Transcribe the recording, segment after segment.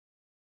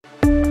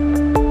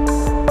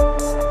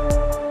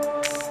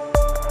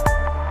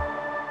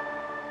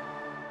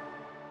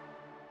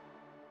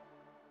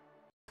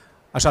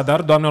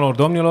Așadar, doamnelor,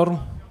 domnilor,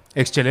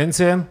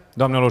 excelențe,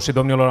 doamnelor și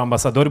domnilor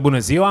ambasadori, bună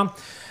ziua!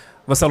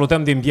 Vă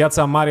salutăm din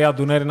piața Marei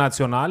Adunări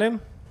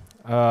Naționale,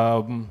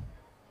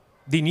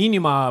 din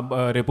inima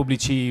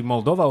Republicii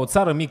Moldova, o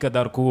țară mică,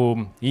 dar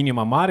cu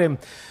inima mare,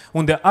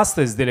 unde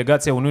astăzi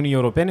delegația Uniunii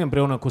Europene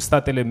împreună cu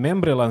statele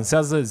membre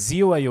lansează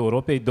Ziua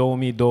Europei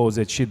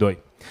 2022.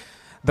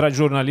 Dragi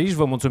jurnaliști,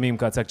 vă mulțumim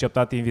că ați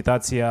acceptat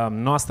invitația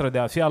noastră de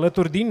a fi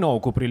alături din nou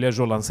cu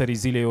prilejul lansării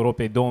Zilei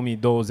Europei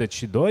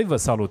 2022. Vă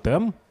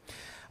salutăm!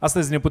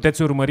 Astăzi ne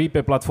puteți urmări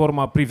pe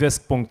platforma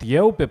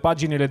Privesc.Eu, pe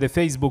paginile de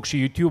Facebook și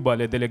YouTube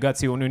ale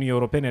Delegației Uniunii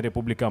Europene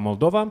Republica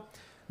Moldova,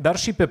 dar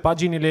și pe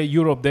paginile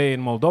Europe Day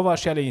în Moldova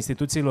și ale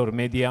instituțiilor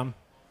media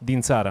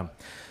din țară.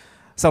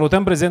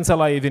 Salutăm prezența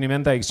la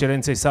eveniment a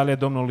excelenței sale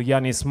domnul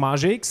Yanis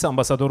Majeix,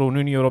 ambasadorul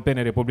Uniunii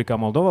Europene Republica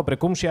Moldova,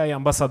 precum și ai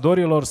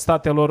ambasadorilor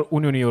statelor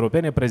Uniunii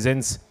Europene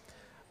prezenți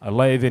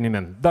la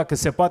eveniment. Dacă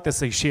se poate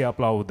să-i și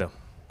aplaudă.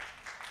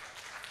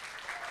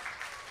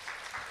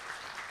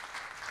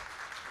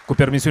 Cu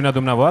permisiunea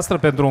dumneavoastră,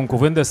 pentru un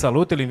cuvânt de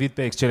salut, îl invit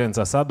pe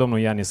excelența sa, domnul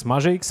Yanis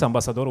Majeix,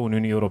 ambasadorul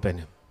Uniunii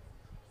Europene.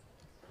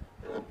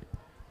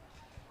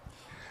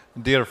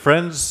 Dear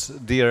friends,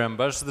 dear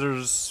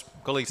ambassadors,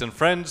 colleagues and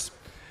friends,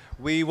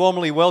 we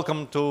warmly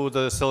welcome to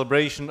the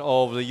celebration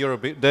of the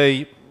Europe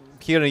Day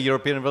here in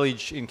European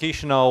Village in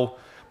Chișinău,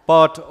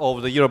 part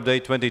of the Europe Day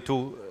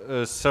 22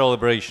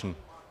 celebration.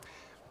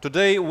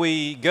 Today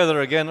we gather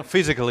again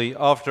physically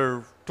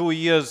after 2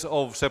 years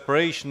of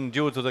separation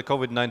due to the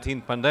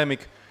COVID-19 pandemic,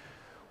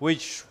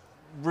 which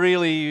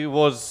really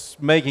was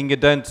making a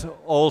dent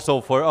also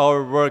for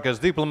our work as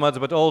diplomats,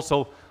 but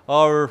also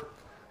our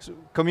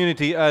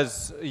community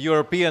as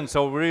Europeans.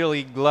 So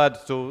really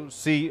glad to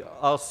see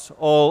us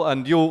all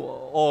and you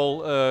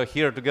all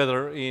here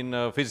together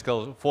in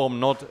physical form,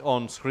 not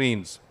on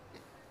screens.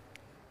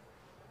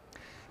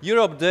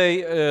 Europe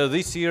Day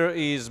this year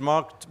is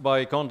marked by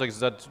a context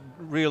that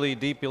really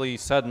deeply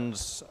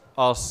saddens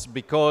us,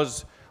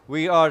 because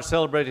we are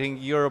celebrating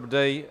Europe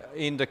Day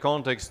in the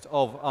context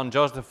of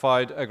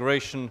unjustified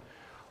aggression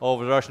of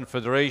the Russian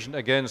Federation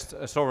against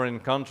a sovereign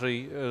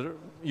country,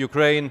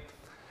 Ukraine,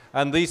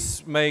 and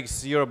this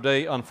makes Europe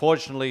Day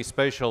unfortunately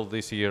special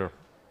this year,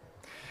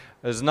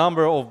 as a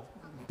number of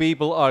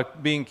people are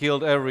being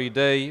killed every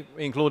day,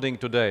 including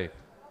today.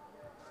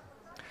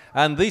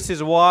 And this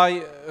is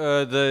why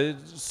the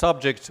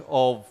subject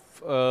of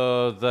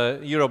the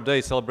Europe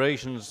Day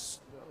celebrations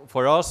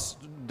for us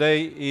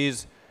today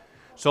is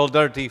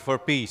solidarity for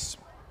peace.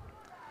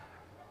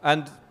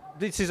 And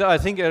this is, I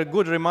think, a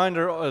good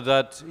reminder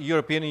that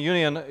European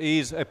Union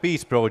is a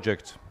peace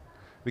project,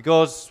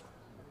 because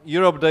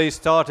Europe Day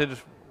started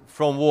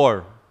from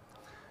war.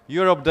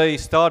 Europe Day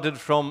started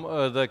from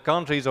the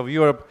countries of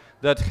Europe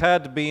that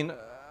had been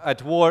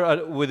at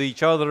war with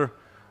each other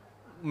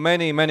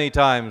many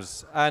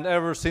times. And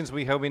ever since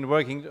we have been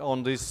working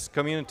on this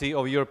community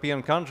of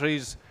European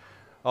countries,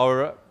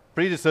 our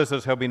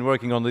predecessors have been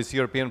working on this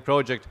European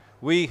project,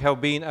 we have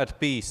been at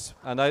peace.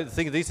 And I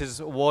think this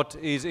is what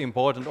is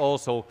important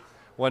also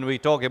when we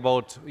talk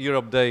about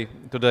Europe Day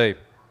today.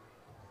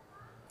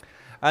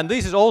 And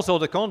this is also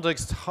the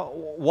context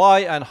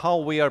why and how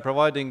we are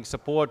providing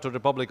support to the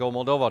Republic of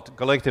Moldova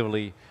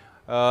collectively,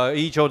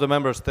 each of the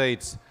member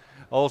states,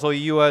 also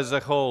EU as a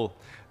whole,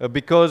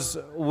 because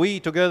we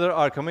together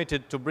are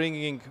committed to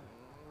bringing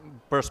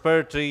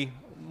prosperity,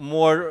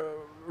 more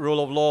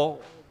rule of law,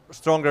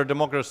 stronger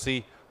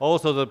democracy,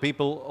 also the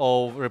people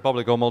of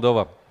Republic of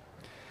Moldova.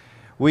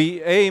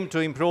 We aim to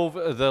improve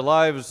the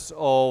lives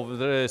of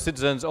the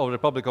citizens of the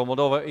Republic of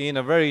Moldova in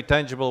a very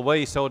tangible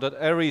way, so that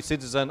every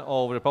citizen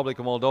of the Republic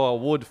of Moldova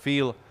would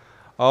feel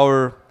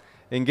our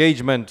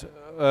engagement,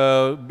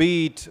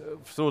 be it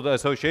through the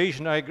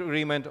association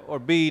agreement or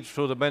be it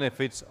through the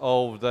benefits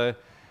of the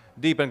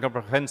deep and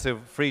comprehensive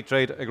free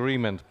trade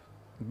agreement,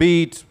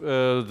 be it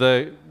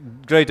the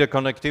greater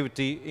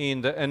connectivity in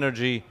the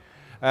energy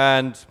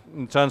and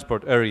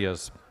transport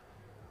areas.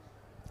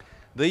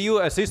 The EU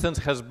assistance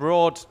has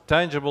brought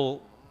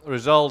tangible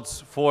results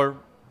for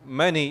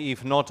many,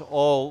 if not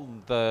all,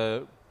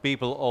 the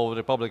people of the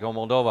Republic of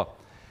Moldova.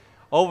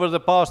 Over the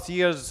past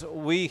years,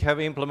 we have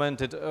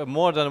implemented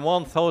more than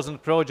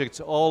 1,000 projects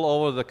all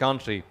over the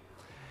country,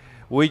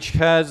 which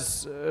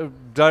has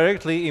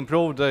directly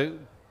improved the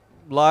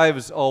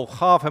lives of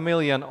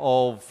 500,000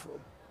 of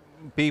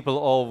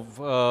people of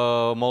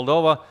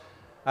Moldova,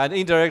 and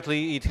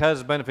indirectly it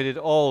has benefited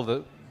all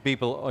the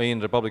people in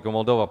the Republic of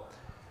Moldova.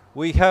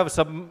 We have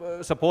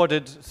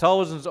supported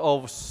thousands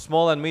of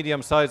small and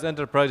medium-sized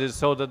enterprises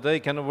so that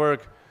they can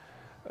work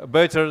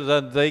better,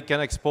 that they can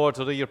export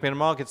to the European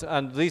markets.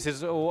 And this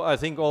is, I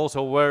think,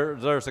 also where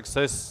their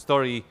success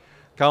story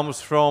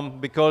comes from,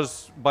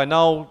 because by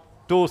now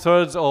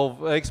 2/3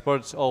 of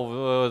exports of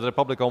the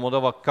Republic of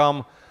Moldova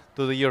come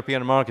to the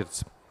European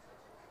markets.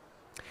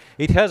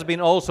 It has been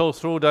also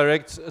through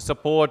direct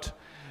support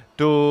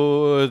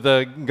to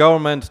the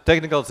government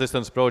technical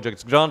assistance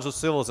projects, grants to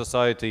civil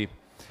society,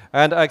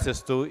 and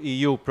access to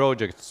EU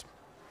projects.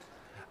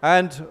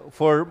 And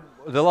for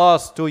the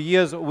last 2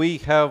 years we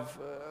have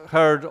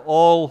heard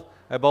all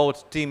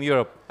about Team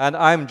Europe. And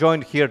I'm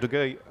joined here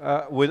today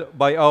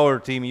by our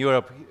Team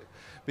Europe,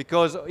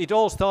 because it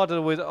all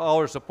started with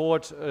our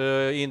support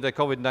in the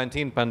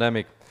COVID-19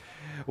 pandemic,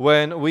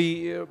 when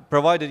we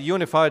provided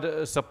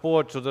unified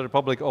support to the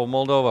Republic of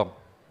Moldova,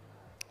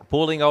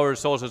 pooling our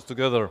resources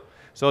together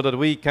so that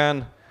we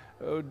can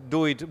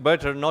do it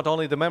better, not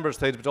only the member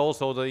states, but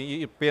also the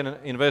European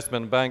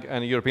Investment Bank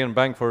and European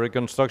Bank for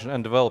Reconstruction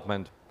and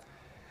Development.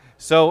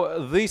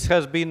 So this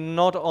has been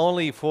not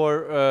only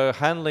for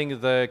handling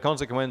the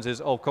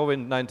consequences of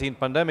COVID-19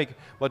 pandemic,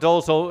 but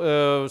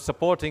also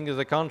supporting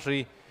the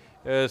country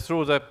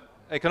through the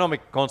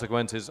economic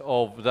consequences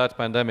of that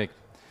pandemic.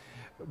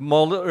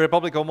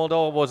 Republic of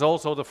Moldova was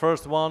also the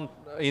first one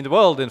in the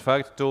world, in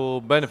fact,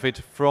 to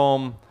benefit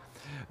from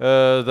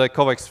the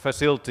COVAX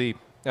facility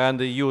and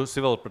the EU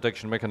civil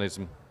protection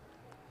mechanism.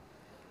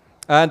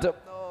 And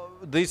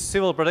this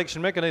civil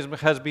protection mechanism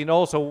has been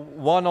also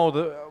one of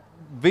the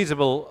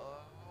visible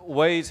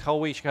ways how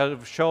we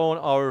have shown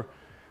our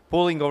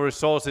pooling of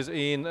resources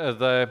in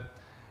the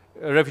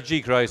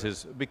refugee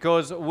crisis,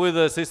 because with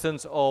the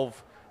assistance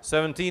of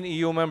 17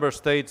 EU member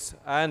states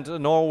and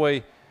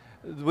Norway,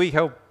 we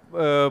have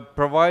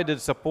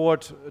provided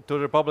support to the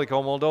Republic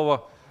of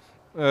Moldova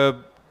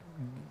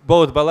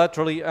both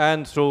bilaterally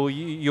and through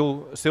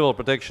EU civil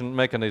protection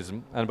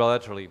mechanism and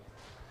bilaterally.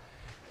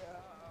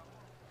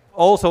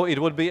 Also, it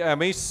would be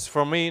amiss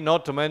for me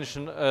not to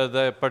mention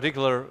the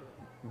particular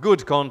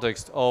good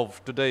context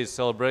of today's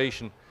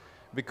celebration,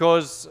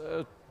 because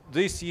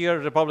this year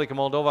the Republic of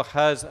Moldova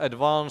has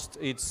advanced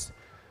its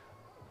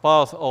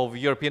path of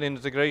European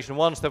integration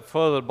one step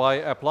further by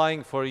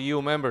applying for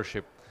EU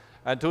membership.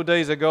 And 2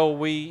 days ago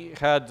we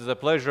had the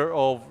pleasure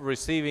of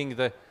receiving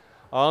the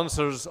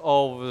answers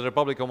of the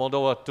Republic of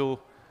Moldova to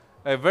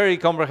a very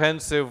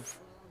comprehensive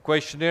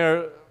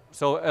questionnaire,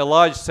 so a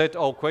large set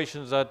of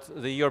questions that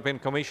the European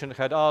Commission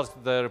had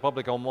asked the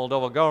Republic of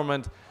Moldova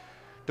government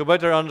to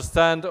better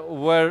understand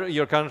where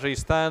your country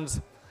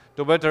stands,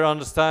 to better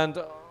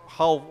understand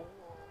how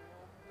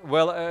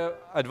well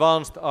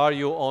advanced are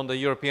you on the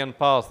European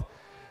path.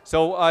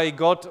 So I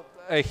got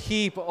a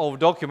heap of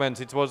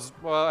documents. It was,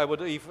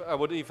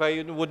 if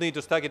I would need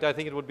to stack it, I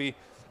think it would be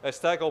a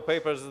stack of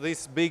papers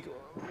this big,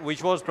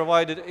 which was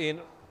provided in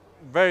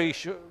very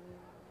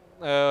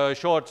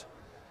short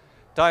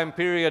time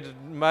period,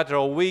 matter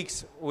of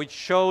weeks, which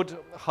showed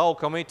how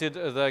committed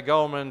the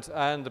government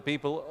and the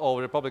people of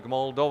the Republic of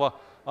Moldova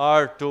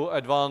are to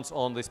advance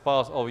on this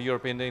path of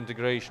European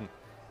integration.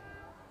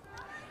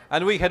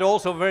 And we had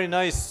also a very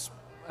nice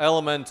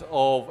element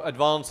of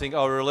advancing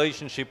our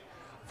relationship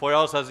for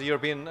us as the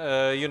European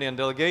Union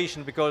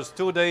delegation, because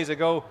 2 days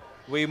ago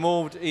we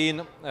moved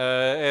in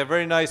a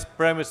very nice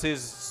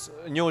premises,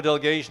 new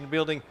delegation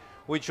building,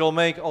 which will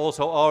make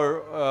also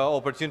our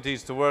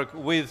opportunities to work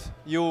with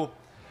you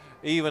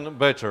even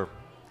better.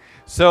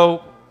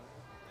 So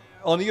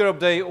on Europe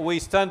Day we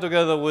stand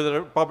together with the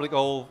Republic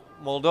of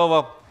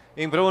Moldova.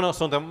 Împreună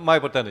suntem mai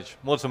puternici.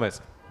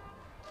 Mulțumesc!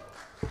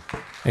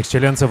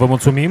 Excelență, vă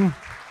mulțumim!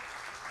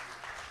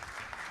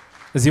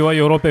 Ziua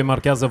Europei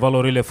marchează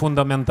valorile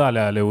fundamentale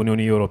ale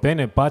Uniunii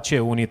Europene: pace,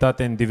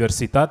 unitate în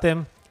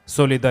diversitate,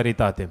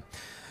 solidaritate.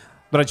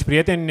 Dragi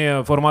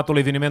prieteni, formatul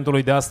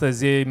evenimentului de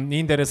astăzi e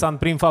interesant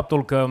prin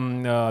faptul că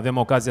avem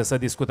ocazia să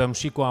discutăm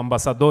și cu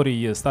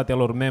ambasadorii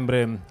statelor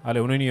membre ale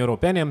Uniunii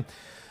Europene.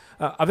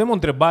 Avem o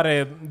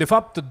întrebare, de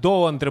fapt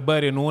două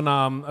întrebări în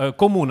una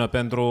comună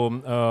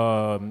pentru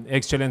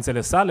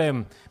excelențele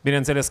sale.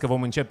 Bineînțeles că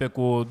vom începe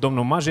cu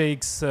domnul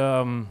Majeix.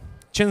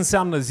 Ce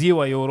înseamnă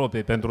Ziua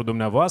Europei pentru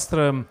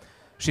dumneavoastră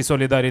și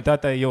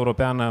solidaritatea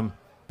europeană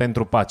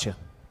pentru pace?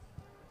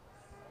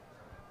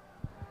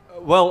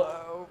 Well,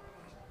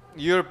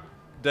 Europe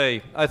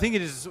Day, I think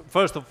it is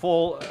first of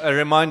all a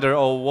reminder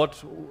of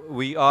what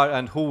we are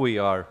and who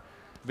we are,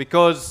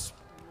 because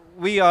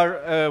we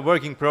are a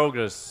work in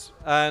progress,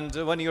 and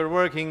when you're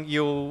working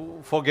you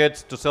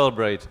forget to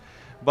celebrate.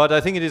 But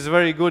I think it is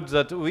very good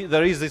that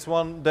there is this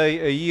one day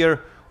a year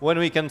when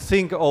we can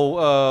think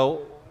of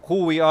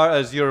who we are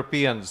as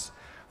Europeans.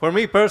 For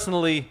me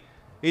personally,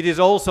 it is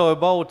also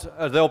about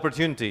the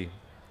opportunity,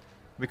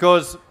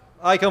 because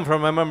I come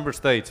from a member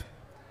state,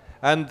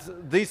 and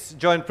this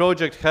joint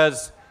project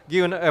has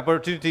given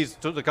opportunities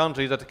to the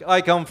country that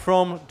I come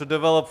from to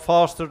develop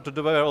faster, to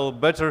develop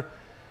better,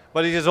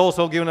 but it has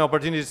also given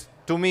opportunities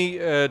to me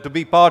to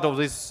be part of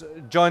this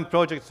joint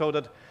project, so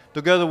that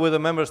together with the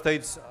member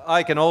states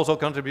I can also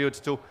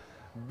contribute to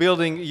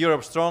building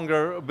Europe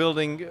stronger,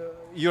 building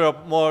Europe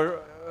more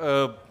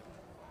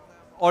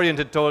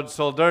oriented towards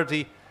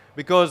solidarity,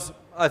 because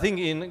I think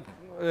in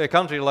a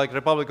country like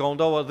Republic of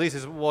Moldova, this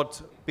is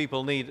what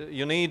people need.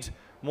 You need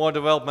more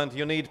development,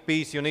 you need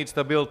peace, you need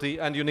stability,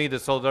 and you need the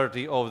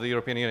solidarity of the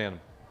European Union.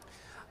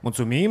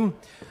 Mulțumim.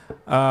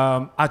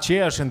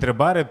 Aceeași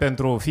întrebare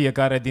pentru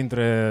fiecare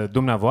dintre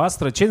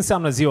dumneavoastră. Ce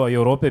înseamnă Ziua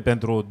Europei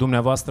pentru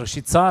dumneavoastră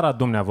și țara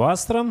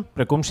dumneavoastră,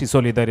 precum și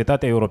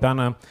solidaritatea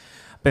europeană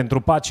pentru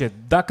pace.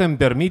 Dacă îmi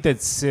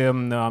permiteți,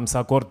 am să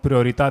acord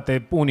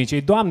prioritate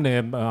unicei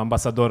doamne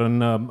ambasador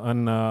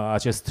în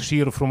acest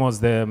șir frumos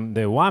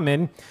de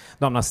oameni,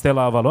 doamna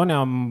Stella Avalone,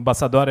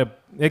 ambasadoare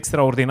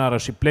extraordinară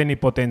și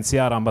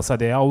plenipotențiară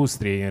ambasadei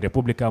Austriei în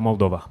Republica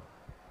Moldova.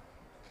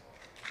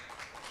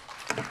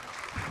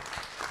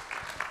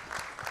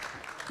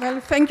 Well,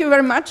 thank you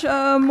very much.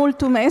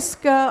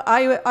 Mulțumesc.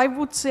 I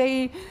would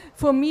say,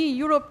 for me,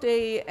 Europe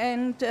Day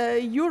and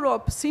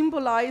Europe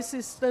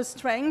symbolizes the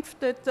strength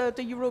that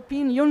the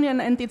European Union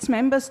and its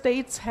member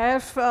states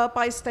have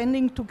by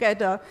standing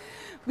together.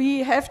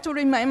 We have to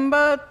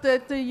remember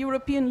that the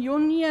European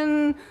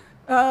Union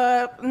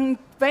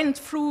went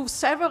through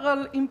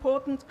several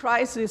important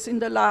crises in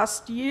the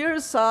last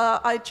years.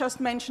 I just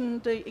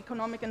mentioned the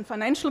economic and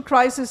financial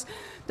crisis,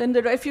 then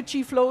the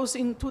refugee flows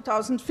in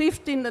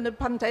 2015, then the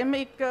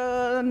pandemic,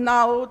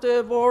 now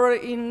the war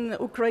in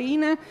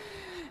Ukraine.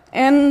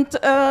 And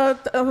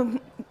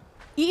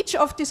each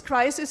of these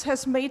crises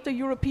has made the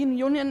European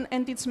Union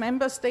and its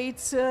member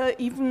states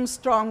even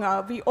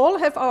stronger. We all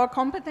have our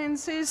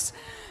competencies,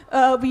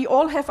 we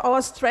all have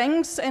our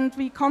strengths, and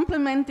we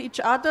complement each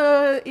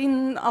other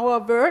in our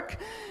work.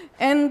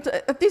 And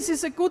this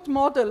is a good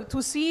model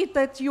to see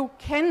that you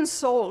can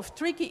solve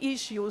tricky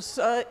issues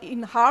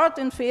in hard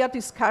and fair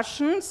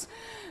discussions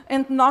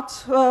and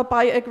not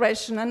by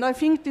aggression. And I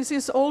think this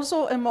is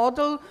also a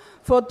model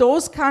for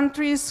those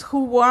countries who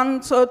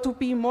want to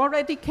be more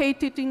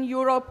educated in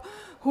Europe,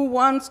 who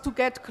want to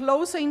get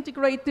closer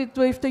integrated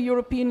with the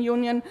European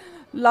Union,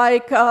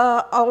 like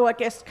our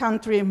guest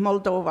country,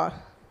 Moldova.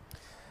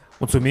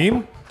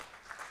 Mulțumim!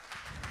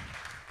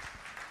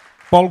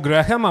 Paul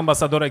Graham,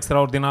 ambasador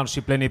extraordinar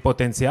și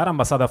plenipotențiar,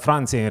 ambasada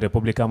Franței în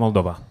Republica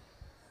Moldova.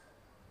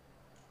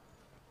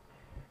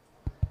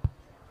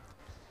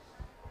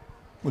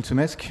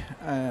 Mulțumesc!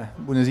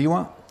 Bună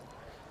ziua!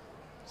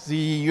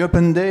 The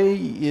European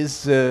Day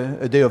is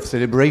a day of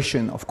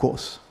celebration, of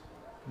course,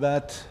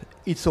 but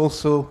it's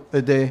also a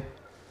day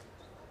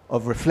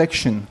of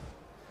reflection.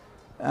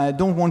 I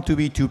don't want to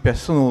be too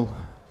personal,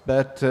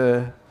 but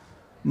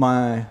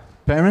my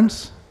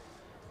parents,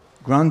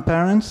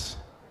 grandparents,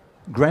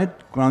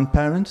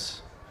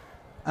 great-grandparents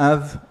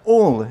have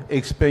all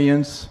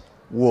experienced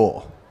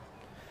war.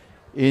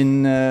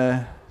 In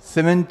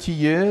 70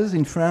 years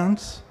in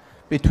France,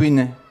 between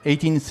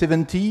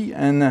 1870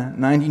 and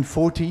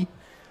 1940,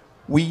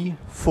 we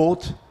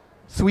fought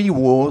 3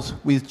 wars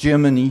with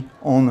Germany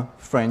on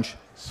French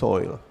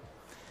soil.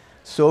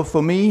 So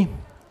for me,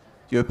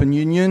 the European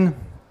Union,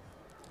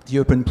 the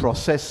European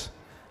process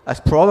has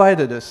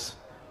provided us,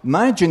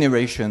 my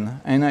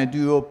generation, and I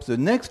do hope the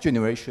next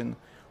generation,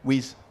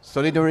 with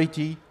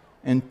solidarity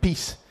and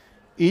peace.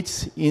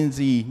 It's in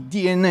the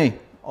DNA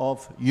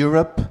of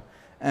Europe,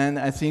 and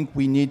I think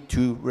we need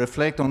to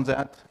reflect on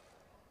that.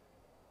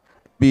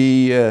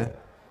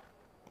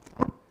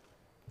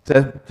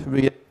 That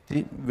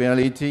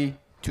reality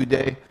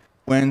today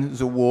when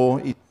the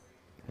war is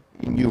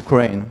in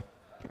Ukraine.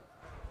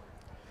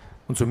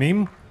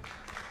 Mulțumim!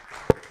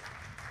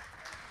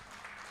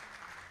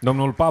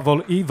 Domnul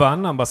Pavel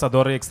Ivan,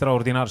 ambasador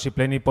extraordinar și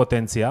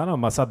plenipotențiar,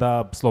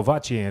 ambasada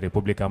Slovaciei în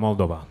Republica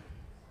Moldova.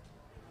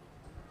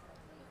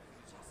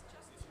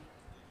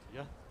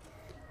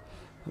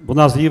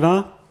 Bună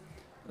ziua!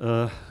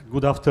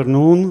 Good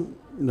afternoon!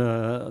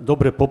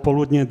 Dobre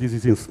popoludne. This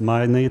is in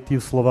my native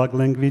Slovak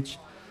language.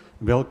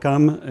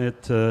 Welcome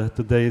at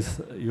today's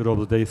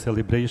Europe Day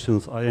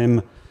celebrations. I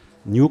am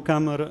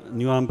newcomer,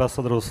 new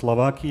ambassador of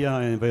Slovakia,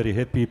 and very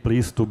happy,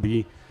 pleased to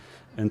be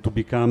and to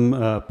become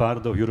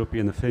part of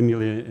European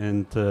family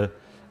and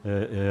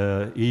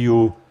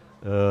EU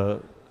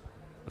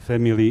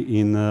family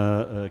in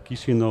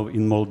Chisinau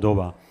in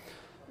Moldova.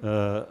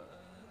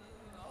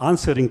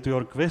 Answering to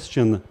your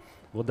question,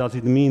 what does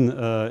it mean,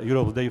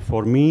 Europe Day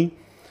for me?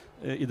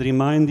 It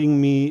reminding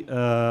me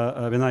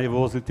when I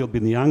was a little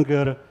bit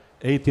younger,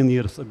 18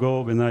 years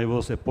ago, when I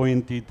was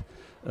appointed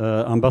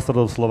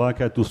ambassador of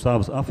Slovakia to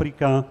South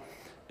Africa,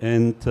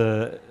 and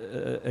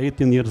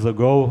 18 years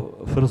ago,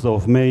 1st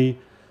of May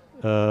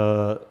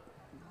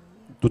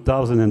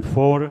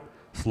 2004,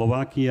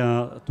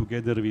 Slovakia,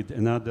 together with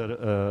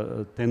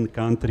another 10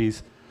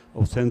 countries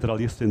of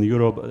Central Eastern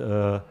Europe,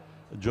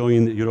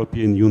 joined the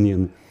European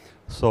Union.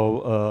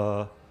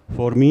 So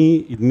for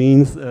me, it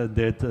means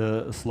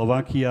that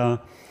Slovakia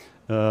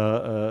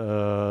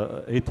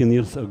 18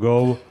 years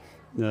ago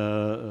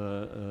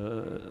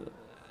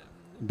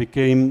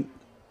became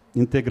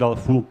integral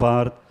full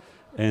part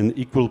and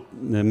equal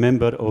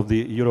member of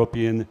the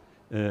European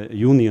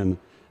Union.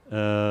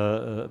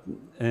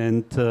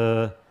 And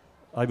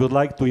I would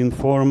like to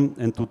inform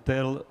and to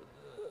tell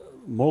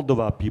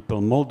Moldova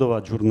people,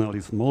 Moldova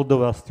journalists,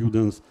 Moldova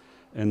students,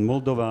 and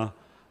Moldova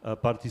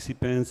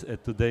participants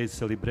at today's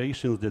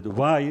celebrations that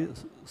why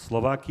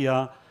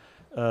Slovakia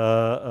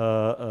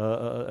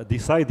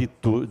decided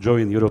to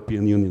join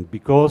European Union.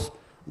 Because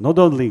not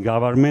only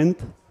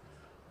government,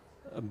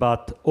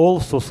 but all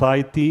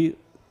society,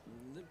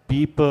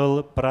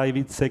 people,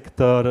 private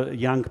sector,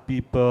 young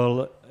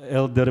people,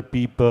 elder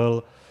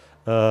people,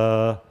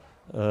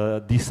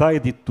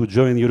 decided to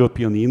join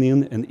European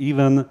Union and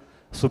even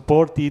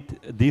supported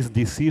this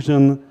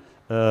decision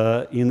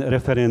in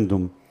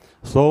referendum.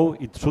 So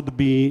it should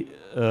be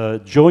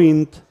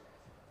joint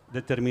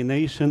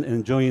determination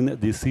and joint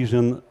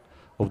decision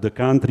of the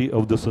country,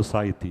 of the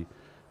society.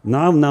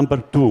 Now, number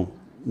two,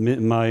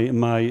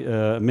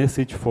 my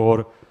message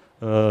for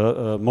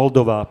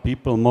Moldova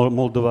people,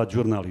 Moldova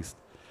journalists,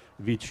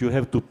 which you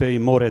have to pay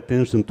more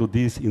attention to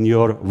this in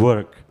your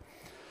work.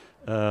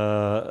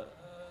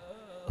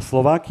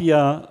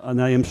 Slovakia,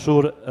 and I am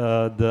sure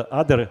the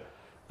other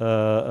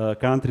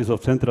countries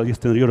of Central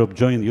Eastern Europe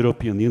join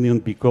European Union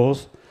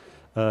because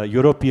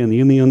European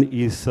Union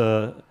is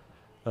a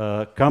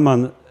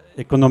common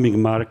economic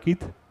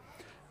market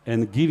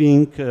and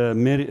giving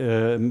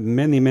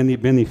many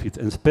benefits.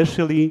 And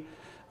especially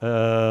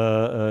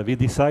we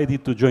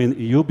decided to join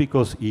EU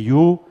because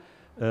EU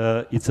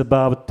it's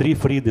about three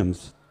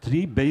freedoms,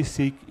 three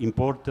basic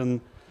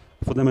important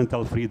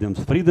fundamental freedoms.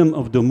 Freedom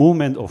of the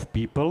movement of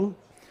people,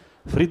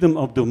 freedom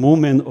of the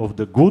movement of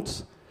the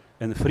goods,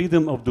 and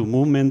freedom of the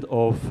movement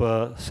of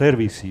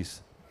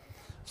services.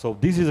 So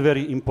this is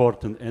very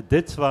important, and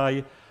that's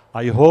why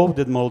I hope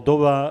that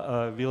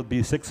Moldova will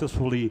be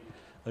successfully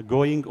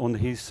going on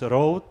his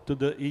road to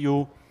the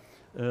EU,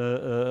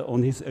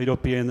 on his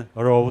European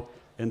road,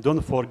 and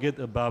don't forget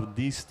about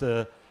these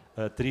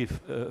three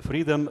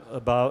freedom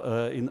about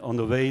on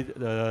the way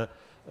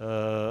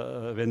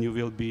when you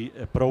will be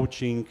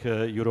approaching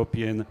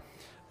European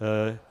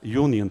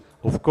Union.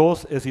 Of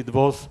course, as it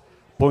was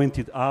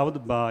pointed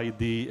out by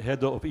the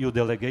head of EU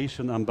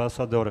delegation,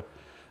 Ambassador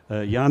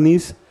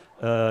Yanis,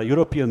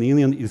 European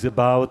Union is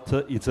about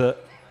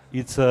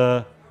it's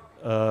a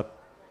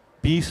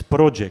peace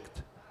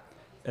project,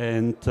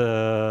 and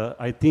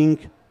I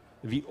think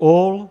we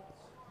all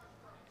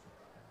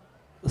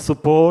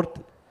support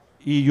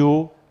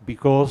EU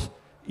because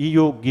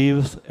EU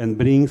gives and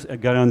brings a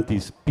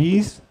guarantees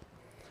peace,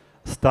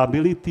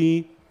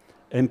 stability,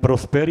 and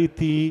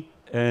prosperity,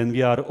 and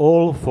we are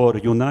all for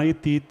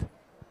united,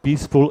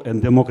 peaceful,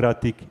 and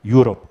democratic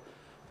Europe.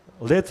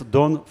 Let's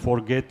don't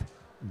forget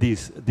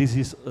this. This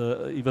is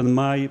even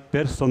my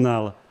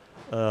personal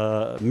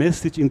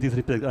message in this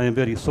respect. I am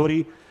very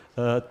sorry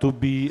to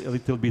be a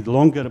little bit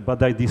longer,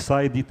 but I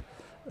decided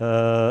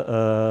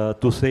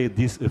to say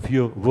these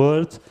few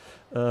words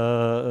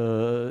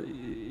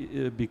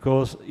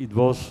because it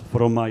was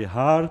from my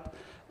heart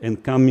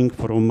and coming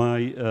from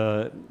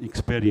my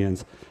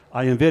experience.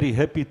 I am very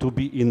happy to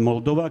be in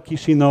Moldova,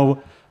 Chisinau.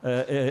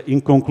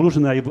 In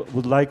conclusion, I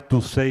would like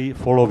to say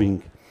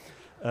following.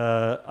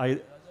 I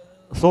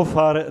so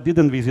far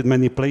didn't visit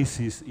many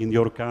places in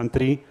your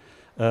country,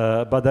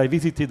 but I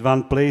visited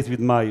one place with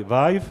my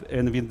wife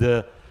and with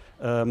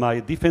my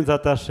defense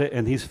attaché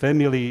and his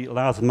family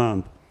last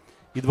month.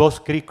 It was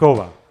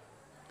Krikova.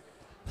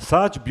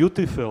 Such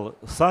beautiful,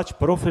 such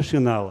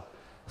professional,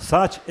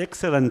 such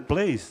excellent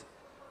place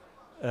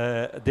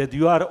that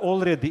you are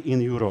already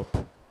in Europe.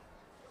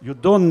 You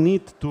don't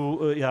need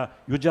to,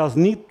 you just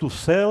need to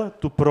sell,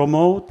 to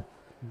promote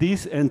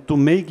this and to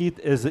make it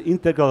as an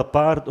integral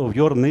part of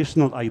your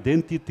national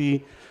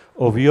identity,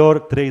 of your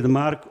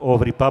trademark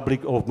of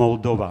Republic of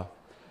Moldova.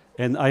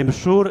 And I'm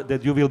sure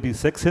that you will be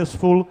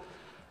successful.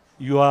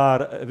 You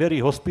are very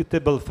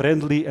hospitable,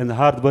 friendly, and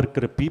hard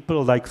worker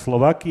people like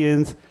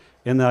Slovakians,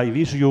 and I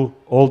wish you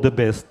all the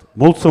best.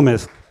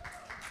 Mulțumesc!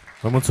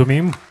 Vă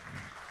mulțumim!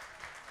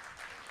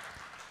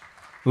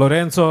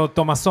 Lorenzo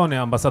Tomasone,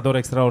 ambasador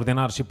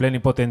extraordinar și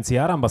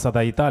plenipotențiar,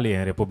 ambasada Italiei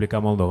în Republica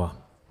Moldova.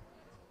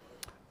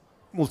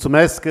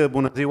 Mulțumesc,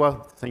 bună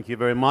ziua. Thank you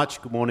very much.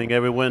 Good morning,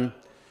 everyone.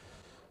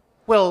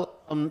 Well,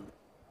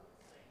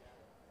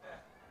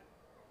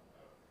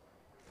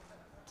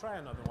 Try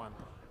another one.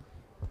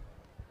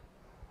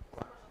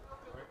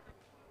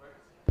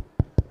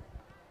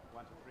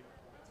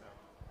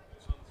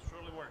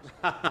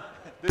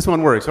 This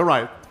one works, all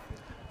right.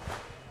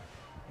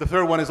 The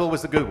third one is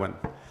always the good one.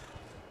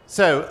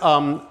 So,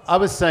 I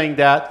was saying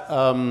that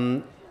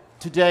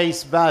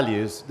today's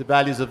values, the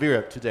values of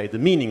Europe today, the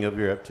meaning of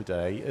Europe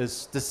today,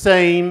 is the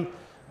same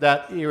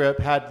that Europe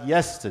had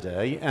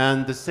yesterday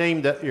and the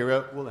same that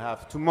Europe will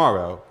have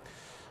tomorrow.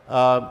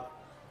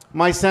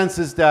 My sense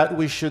is that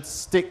we should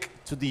stick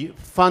to the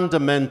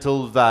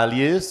fundamental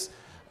values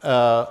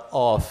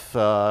of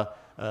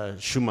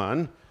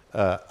Schuman,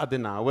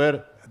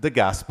 Adenauer, De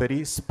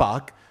Gasperi,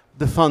 Spaak,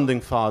 the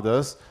founding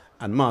fathers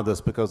and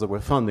mothers, because there were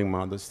founding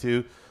mothers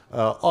too,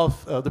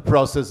 of the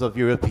process of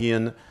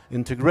European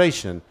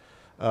integration.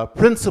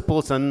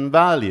 Principles and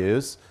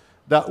values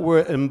that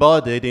were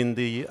embodied in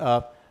the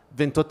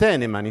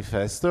Ventotene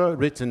Manifesto,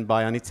 written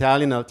by an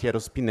Italian, Altiero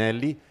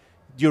Spinelli,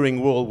 during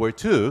World War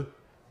II.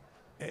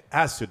 It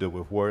has to do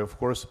with war, of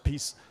course.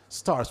 Peace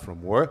starts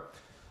from war.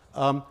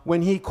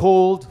 When he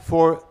called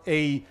for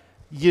a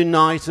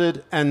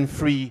united and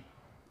free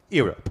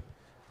Europe.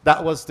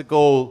 That was the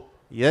goal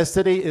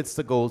yesterday, it's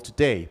the goal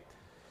today.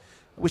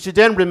 We should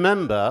then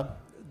remember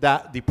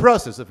that the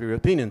process of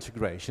European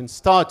integration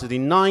started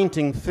in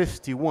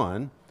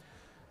 1951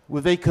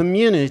 with a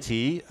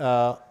community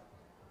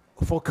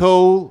for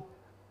coal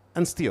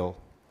and steel,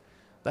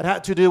 that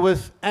had to do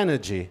with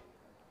energy.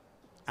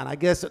 And I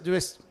guess that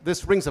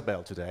this rings a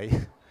bell today.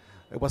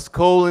 It was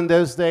coal in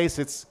those days,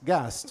 it's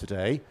gas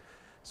today.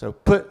 So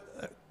put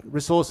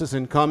resources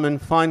in common,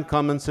 find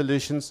common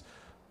solutions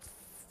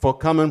for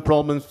common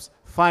problems,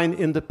 find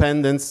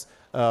independence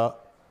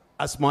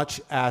as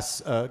much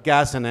as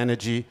gas and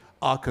energy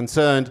are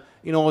concerned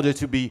in order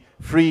to be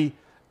free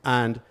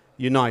and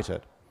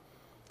united.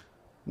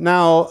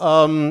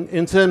 Now,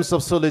 in terms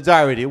of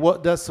solidarity,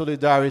 what does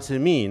solidarity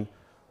mean?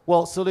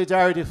 Well,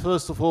 solidarity,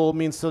 first of all,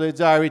 means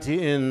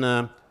solidarity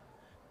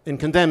in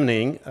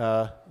condemning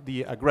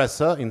the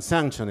aggressor, in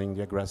sanctioning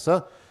the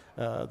aggressor.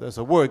 There's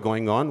a war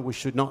going on, we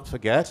should not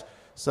forget.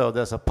 So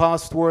there's a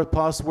past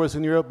wars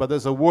in Europe, but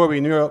there's a war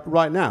in Europe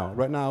right now.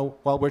 Right now,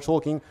 while we're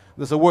talking,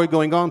 there's a war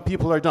going on,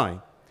 people are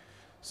dying.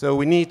 So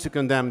we need to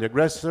condemn the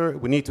aggressor,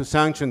 we need to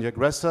sanction the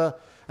aggressor,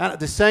 and at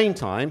the same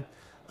time,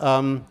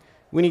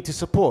 we need to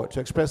support, to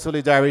express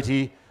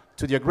solidarity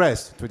to the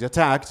aggressed, to the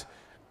attacked,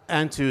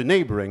 and to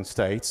neighboring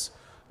states,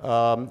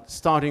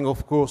 starting,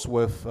 of course,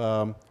 with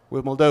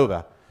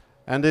Moldova.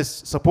 And this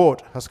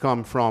support has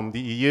come from the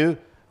EU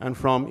and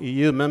from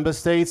EU member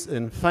states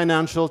in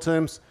financial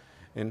terms,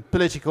 in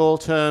political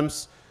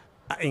terms,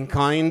 in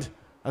kind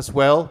as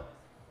well.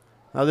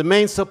 Now, the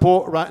main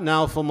support right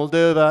now for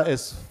Moldova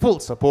is full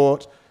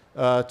support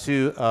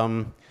to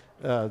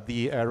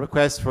the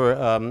request for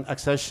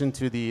accession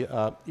to the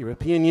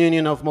European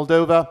Union of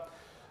Moldova.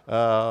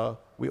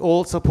 We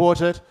all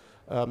support it.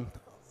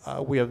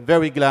 We are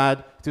very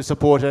glad to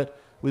support it.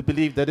 We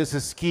believe that this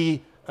is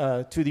key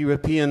to the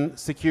European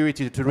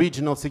security, to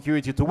regional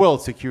security, to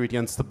world security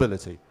and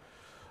stability.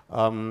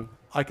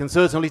 I can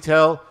certainly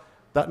tell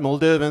that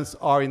Moldovans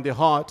are in the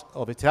heart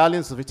of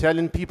Italians, of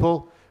Italian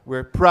people.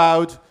 We're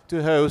proud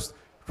to host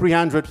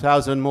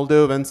 300,000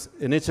 Moldovans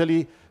in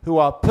Italy who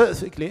are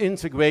perfectly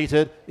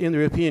integrated in the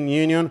European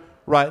Union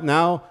right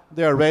now.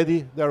 They're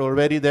ready, they're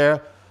already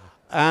there.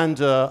 And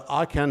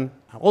I'm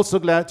also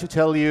glad to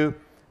tell you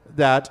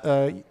that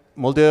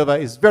Moldova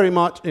is very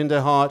much in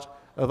the heart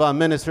of our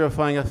Minister of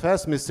Foreign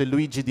Affairs, Mr.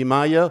 Luigi Di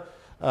Maio.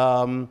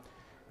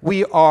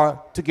 We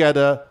are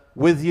together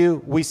with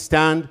you, we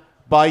stand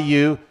by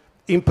you.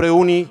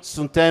 Împreună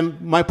suntem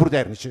mai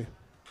puternici.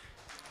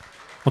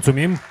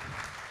 Mulțumim.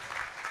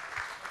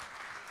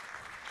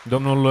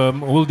 Domnul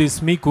Uldis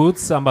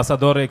Mikuț,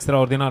 ambasador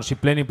extraordinar și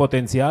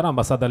plenipotențiar,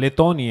 ambasada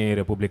Letoniei în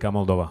Republica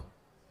Moldova.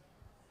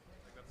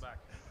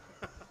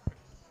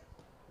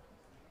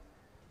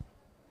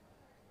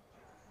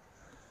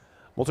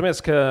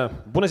 Mulțumesc.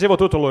 Bună ziua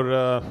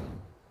tuturor,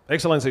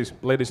 Excellencies,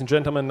 ladies and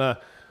gentlemen.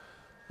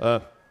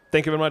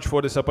 Thank you very much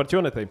for this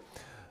opportunity.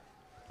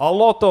 A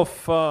lot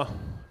of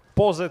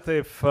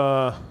positive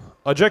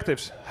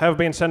adjectives have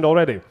been said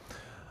already.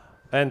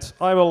 And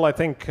I will, I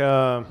think,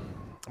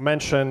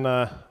 mention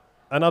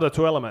another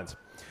two elements.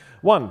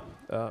 One,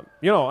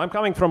 I'm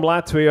coming from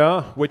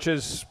Latvia, which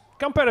is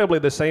comparably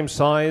the same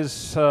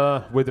size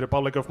with the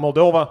Republic of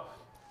Moldova,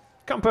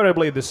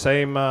 comparably the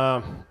same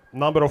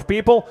number of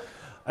people,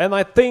 and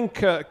I think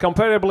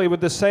comparably with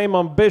the same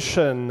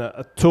ambition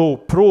to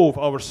prove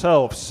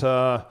ourselves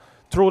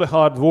through the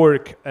hard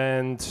work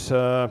and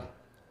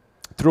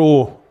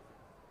through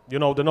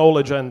the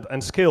knowledge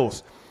and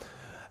skills.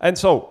 And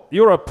so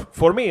Europe,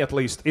 for me at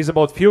least, is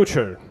about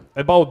future,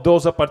 about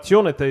those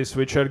opportunities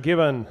which are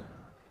given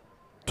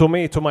to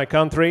me, to my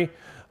country,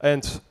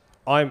 and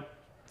I'm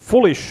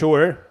fully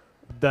sure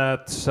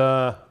that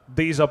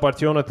these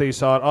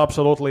opportunities are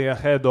absolutely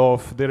ahead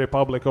of the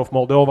Republic of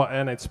Moldova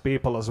and its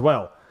people as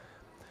well.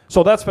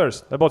 So that's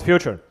first, about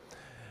future.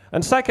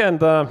 And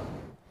second,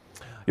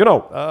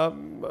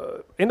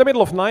 in the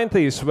middle of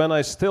 90s, when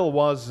I still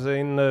was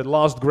in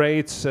last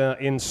grades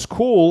in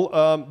school,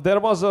 there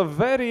was a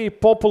very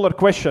popular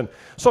question.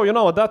 So,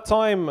 at that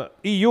time,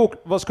 EU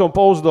was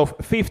composed of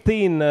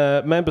 15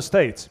 member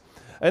states.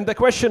 And the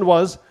question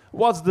was,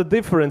 what's the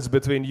difference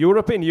between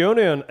European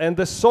Union and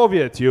the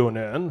Soviet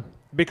Union?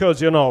 Because,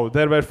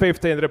 there were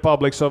 15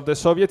 republics of the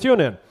Soviet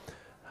Union.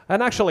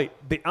 And actually,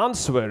 the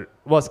answer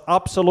was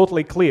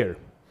absolutely clear.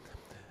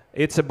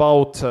 It's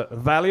about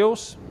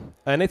values,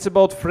 and it's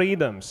about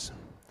freedoms.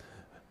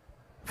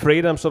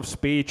 Freedoms of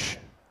speech,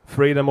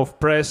 freedom of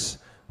press,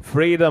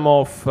 freedom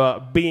of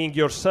being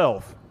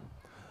yourself.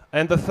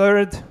 And the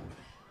third,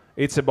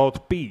 it's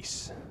about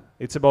peace.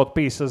 It's about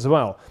peace as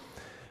well.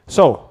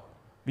 So,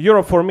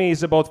 Europe for me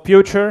is about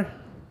future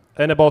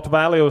and about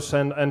values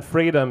and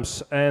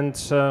freedoms. And,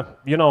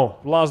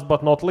 last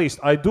but not least,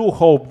 I do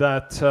hope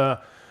that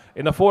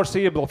in a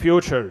foreseeable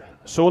future,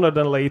 sooner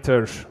than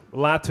later,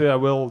 Latvia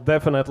will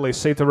definitely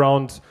sit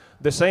around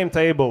the same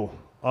table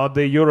at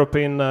the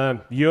European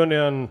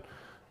Union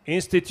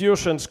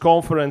institutions,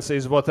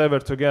 conferences, whatever,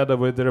 together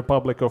with the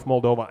Republic of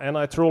Moldova. And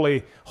I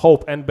truly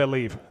hope and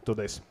believe to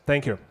this.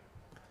 Thank you.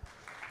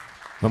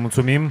 Vă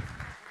mulțumim.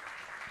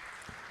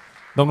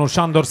 Domnul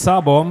Sándor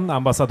Szabo,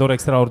 ambasador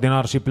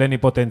extraordinar și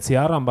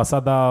plenipotențiar,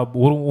 ambasada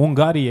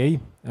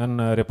Ungariei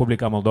în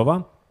Republica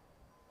Moldova.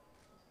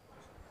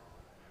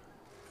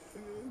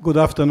 Good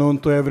afternoon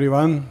to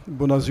everyone.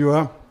 Bună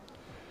ziua.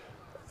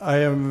 I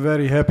am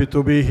very happy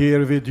to be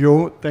here with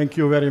you. Thank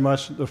you very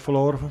much, the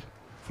floor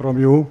from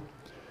you.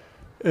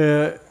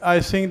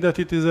 I think that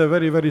it is a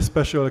very, very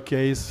special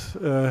case,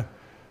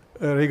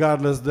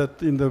 regardless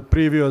that in the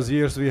previous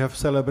years we have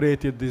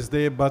celebrated this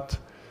day, but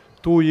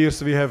 2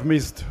 years we have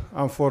missed,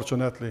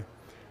 unfortunately.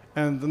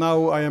 And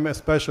now I am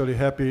especially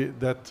happy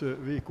that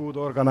we could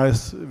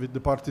organize with the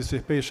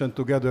participation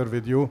together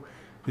with you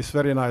this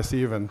very nice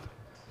event.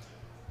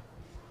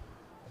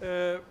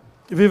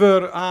 We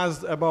were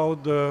asked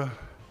about the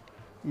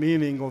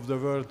meaning of the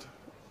word.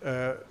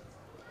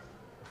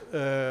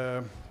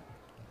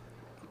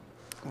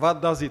 What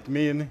does it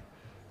mean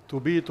to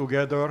be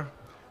together,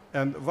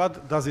 and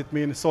what does it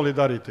mean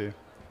solidarity?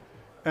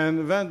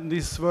 And when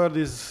this word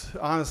is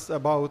asked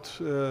about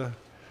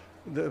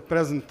the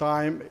present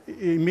time,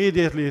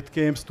 immediately it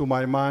came to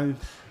my mind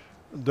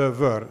the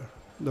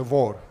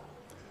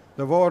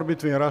war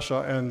between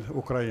Russia and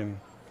Ukraine.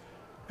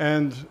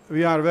 And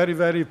we are very,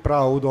 very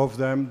proud of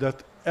them,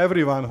 that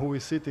everyone who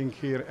is sitting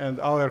here and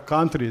our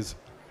countries,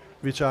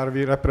 we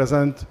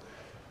represent,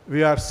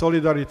 we are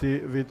solidarity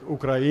with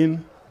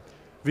Ukraine.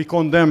 We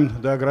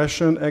condemn the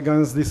aggression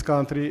against this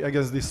country,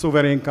 against this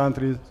sovereign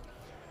country,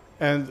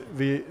 and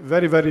we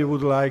very, very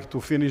would like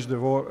to finish the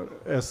war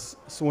as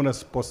soon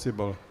as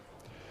possible.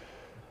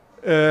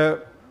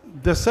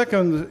 The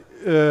second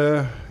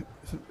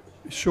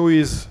issue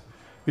is,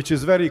 which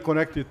is very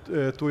connected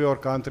to your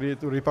country,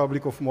 to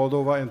Republic of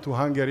Moldova and to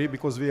Hungary,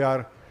 because we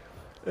are,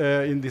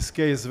 in this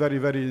case, very,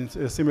 very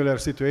similar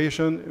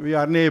situation. We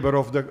are neighbor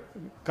of the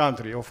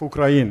country, of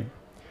Ukraine.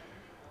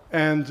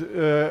 And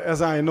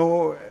as I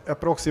know,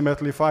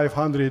 approximately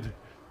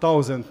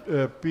 500,000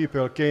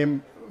 people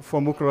came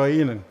from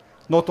Ukraine,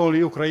 not only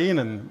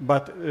Ukrainian,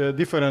 but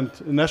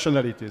different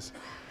nationalities.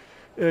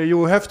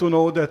 You have to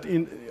know that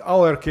in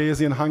our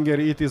case in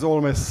Hungary, it is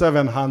almost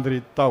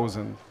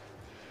 700,000.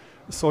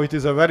 So it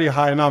is a very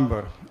high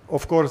number.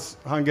 Of course,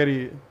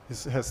 Hungary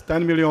has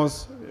 10 million,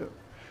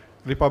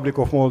 Republic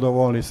of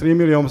Moldova only 3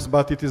 million,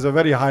 but it is a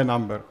very high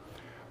number.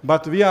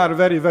 But we are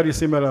very, very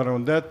similar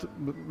on that,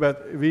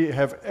 but we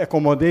have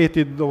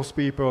accommodated those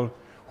people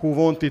who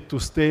wanted to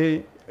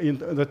stay in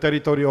the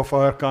territory of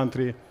our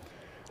country.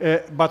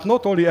 But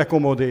not only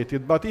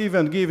accommodated, but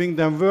even giving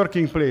them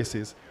working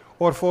places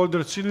or for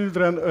their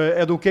children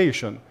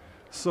education,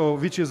 so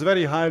which is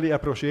very highly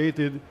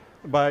appreciated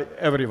by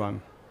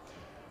everyone.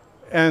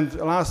 And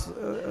last,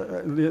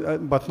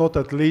 but not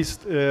at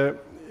least,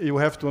 you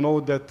have to know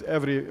that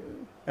every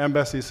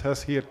embassy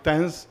has here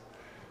tents,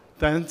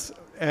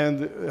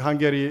 and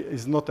Hungary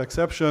is not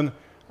exception.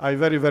 I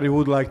very, very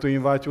would like to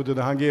invite you to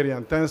the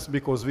Hungarian tents,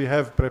 because we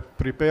have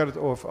prepared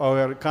of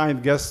our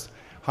kind guests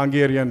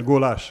Hungarian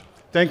goulash.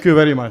 Thank you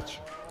very much.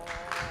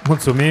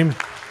 Mulțumim.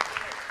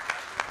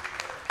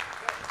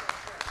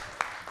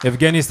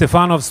 Evgeni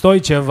Stefanov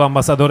Stoicev,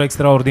 ambasador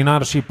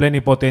extraordinar și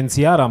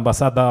plenipotențiar,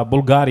 ambasada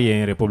Bulgariei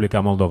în Republica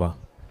Moldova.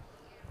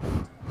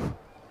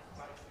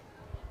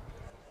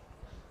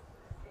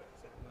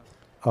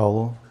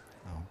 Hello,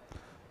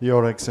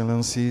 Your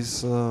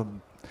Excellencies,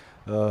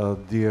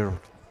 dear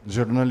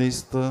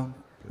journalists,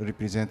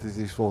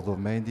 representatives of the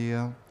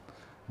media,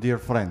 dear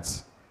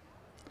friends.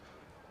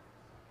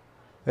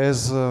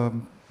 As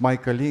my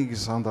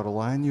colleagues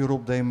underline,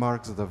 Europe Day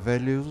marks the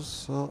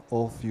values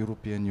of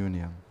European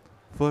Union.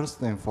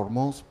 First and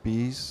foremost,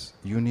 peace,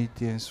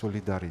 unity and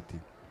solidarity.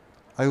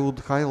 I would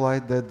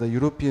highlight that the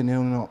European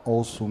Union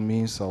also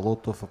means a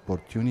lot of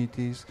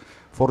opportunities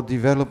for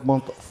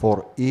development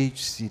for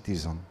each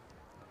citizen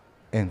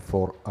and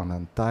for an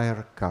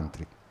entire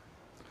country.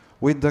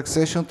 With the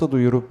accession to the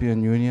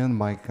European Union,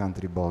 my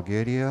country,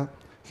 Bulgaria,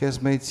 has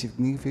made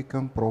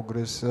significant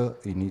progress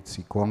in its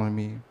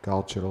economy,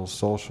 cultural,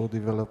 social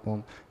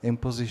development and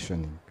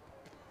positioning.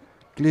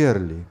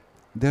 Clearly,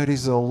 there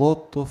is a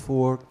lot of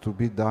work to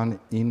be done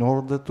in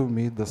order to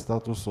meet the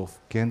status of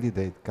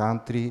candidate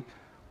country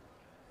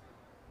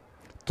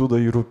to the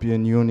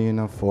European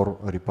Union for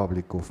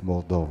Republic of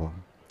Moldova.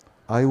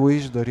 I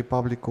wish the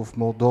Republic of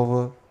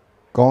Moldova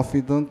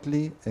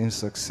confidently and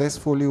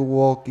successfully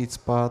walk its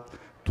path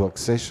to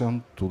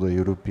accession to the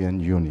European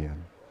Union.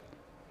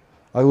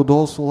 I would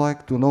also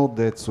like to note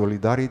that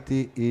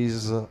solidarity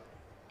is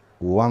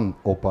one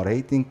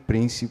operating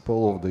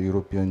principle of the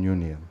European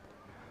Union.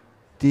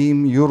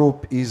 Team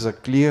Europe is a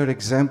clear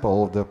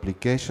example of the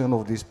application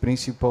of this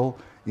principle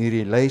in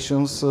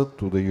relations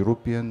to the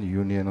European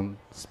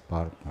Union's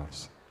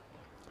partners.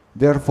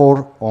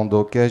 Therefore, on the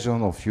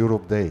occasion of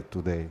Europe Day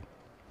today,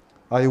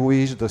 I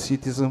wish the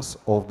citizens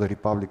of the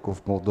Republic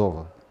of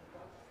Moldova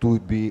to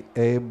be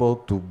able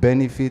to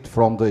benefit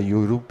from the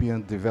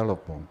European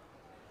development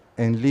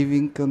and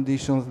living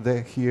conditions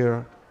there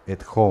here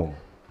at home.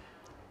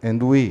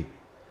 And we,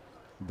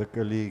 the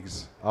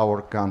colleagues,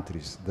 our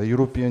countries, the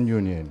European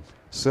Union,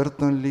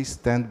 certainly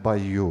stand by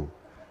you,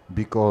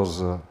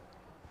 because,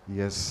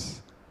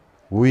 yes,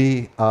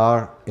 we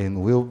are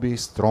and will be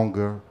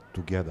stronger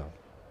together.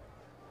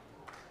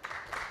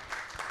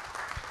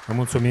 Vă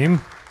mulțumim.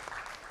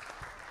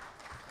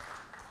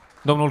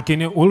 Domnul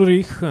Kine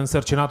Ulrich,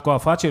 însărcinat cu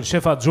afaceri,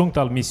 șef adjunct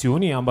al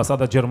misiunii,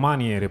 Ambasada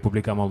Germaniei în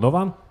Republica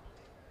Moldova.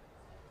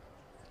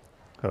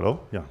 Hello,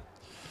 yeah.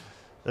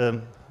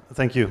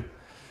 Thank you.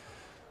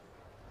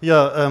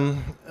 Yeah,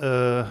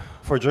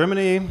 for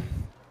Germany,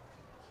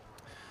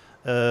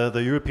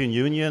 the European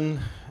Union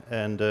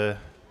and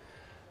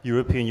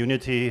European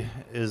unity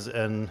is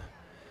an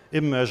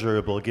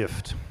immeasurable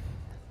gift.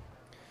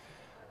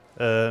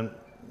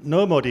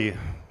 Nobody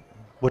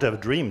would have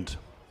dreamed,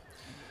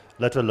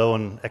 let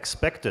alone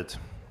expected,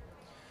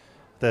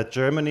 that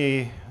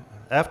Germany,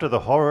 after the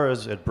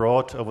horrors it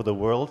brought over the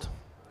world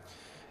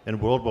in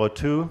World War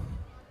II,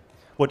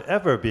 would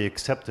ever be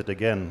accepted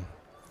again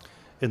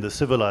in the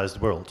civilized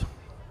world.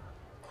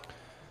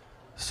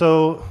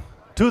 So,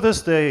 to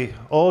this day,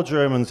 all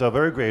Germans are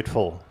very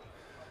grateful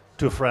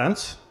to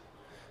France.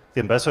 The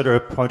ambassador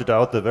pointed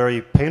out the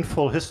very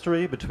painful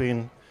history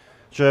between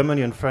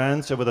Germany and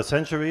France over the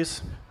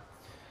centuries,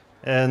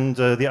 and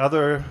the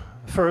other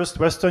first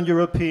Western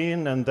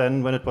European, and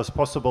then, when it was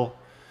possible,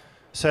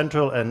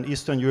 Central and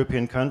Eastern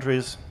European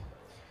countries,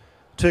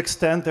 to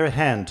extend their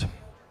hand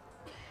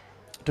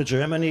to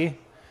Germany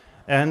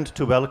and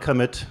to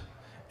welcome it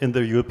in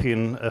the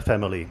European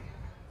family.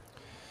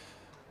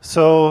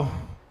 So,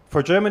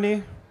 for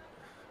Germany,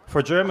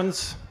 for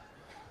Germans,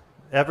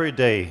 every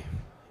day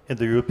in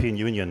the European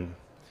Union,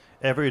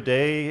 every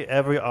day,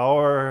 every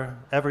hour,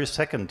 every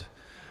second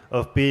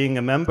of being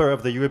a member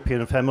of the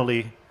European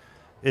family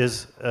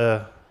is a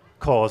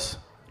cause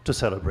to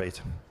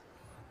celebrate.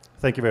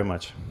 Thank you very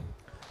much.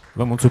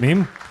 Vă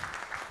mulțumim.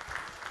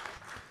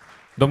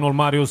 Domnul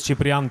Marius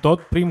Ciprian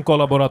Tot, prim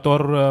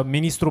colaborator,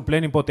 ministru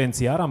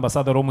plenipotențiar,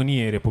 Ambasada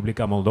României,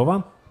 Republica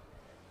Moldova.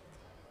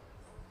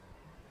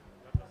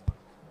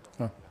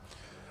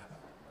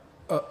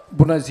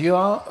 Bună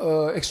ziua,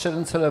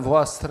 excelențele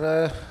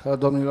voastre,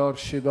 domnilor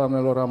și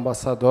doamnelor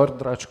ambasadori,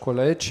 dragi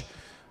colegi,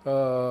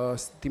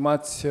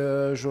 stimați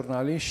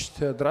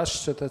jurnaliști,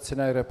 dragi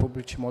cetățeni ai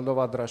Republicii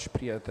Moldova, dragi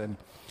prieteni.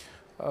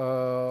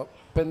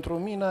 Pentru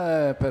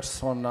mine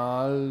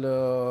personal,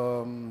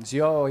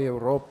 Ziua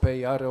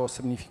Europei are o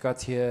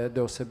semnificație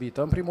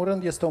deosebită. În primul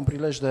rând, este un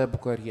prilej de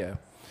bucurie.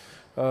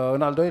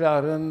 În al doilea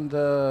rând,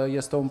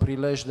 este un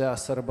prilej de a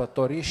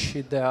sărbători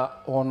și de a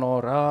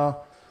onora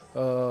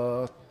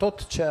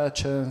tot ceea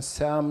ce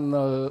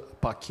înseamnă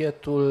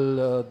pachetul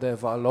de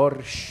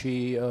valori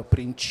și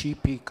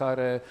principii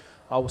care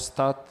au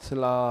stat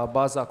la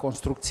baza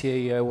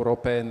construcției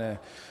europene.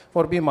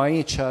 Vorbim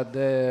aici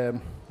de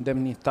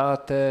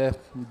demnitate,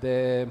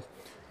 de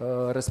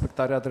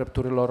respectarea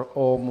drepturilor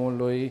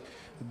omului,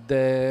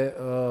 de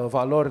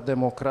valori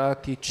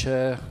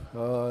democratice,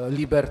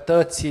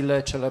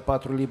 libertățile, cele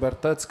 4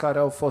 libertăți care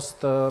au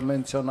fost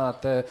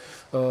menționate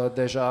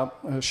deja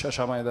și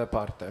așa mai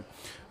departe.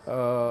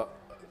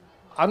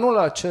 Anul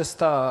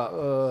acesta,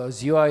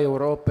 Ziua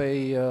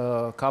Europei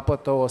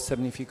capătă o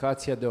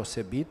semnificație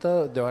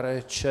deosebită,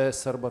 deoarece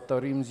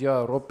sărbătorim Ziua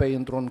Europei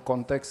într-un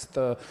context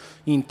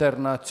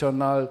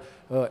internațional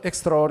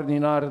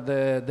extraordinar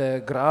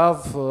de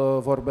grav.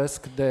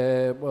 Vorbesc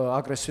de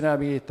agresiunea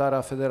militară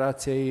a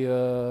Federației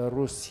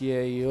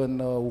Rusiei în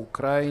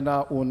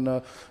Ucraina,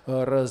 un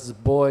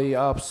război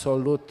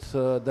absolut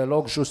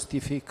deloc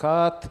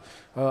justificat,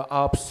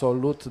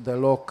 absolut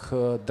deloc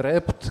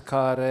drept,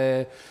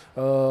 care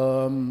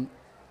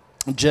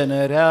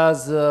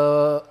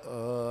generează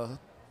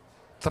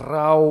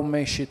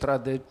traume și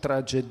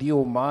tragedii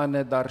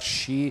umane, dar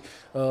și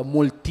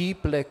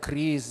multiple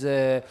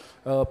crize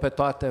pe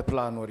toate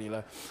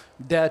planurile.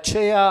 De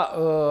aceea,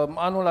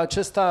 anul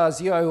acesta,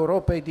 Ziua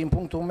Europei, din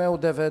punctul meu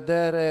de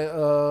vedere,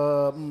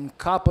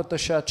 capătă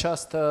și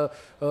această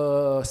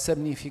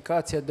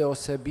semnificație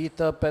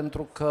deosebită,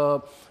 pentru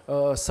că,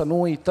 să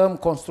nu uităm,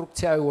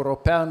 construcția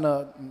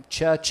europeană,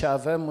 ceea ce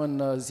avem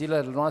în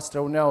zilele noastre,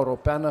 Uniunea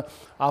Europeană,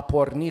 a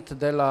pornit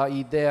de la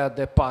ideea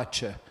de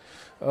pace.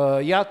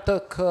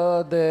 Iată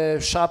că de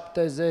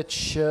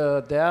 70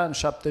 de ani,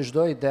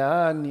 72 de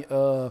ani,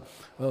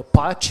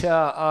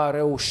 pacea a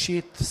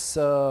reușit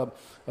să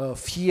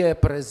fie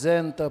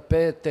prezentă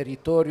pe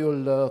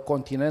teritoriul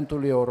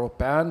continentului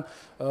european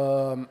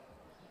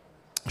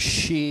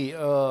și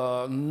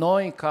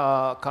noi,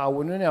 ca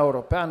Uniunea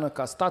Europeană,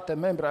 ca state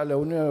membre ale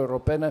Uniunii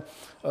Europene,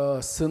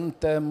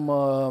 suntem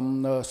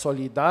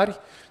solidari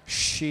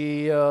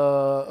și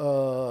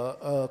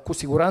cu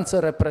siguranță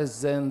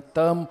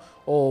reprezentăm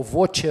o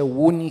voce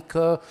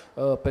unică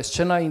pe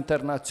scena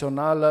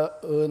internațională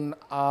în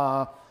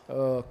a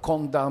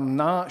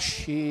condamna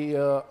și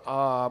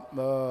a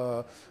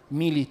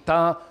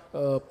milita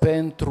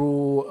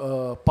pentru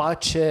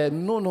pace,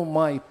 nu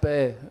numai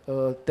pe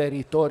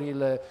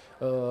teritoriile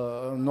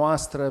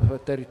noastre, pe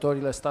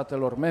teritoriile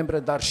statelor membre,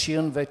 dar și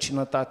în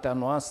vecinătatea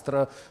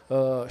noastră,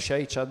 și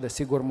aici,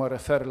 desigur, mă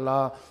refer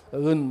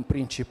în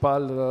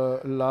principal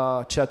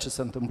la ceea ce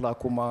se întâmplă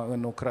acum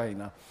în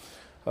Ucraina.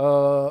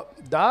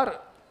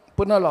 Dar,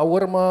 până la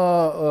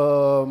urmă,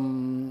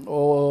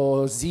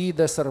 o zi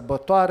de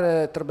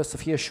sărbătoare trebuie să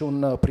fie și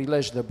un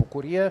prilej de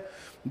bucurie,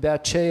 de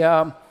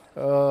aceea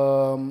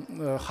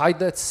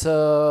haideți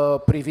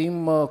să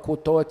privim cu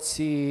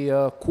toții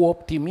cu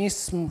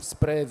optimism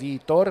spre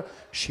viitor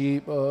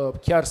și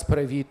chiar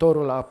spre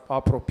viitorul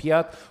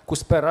apropiat, cu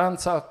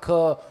speranța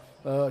că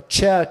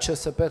ceea ce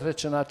se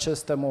petrece în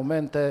aceste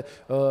momente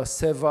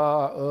se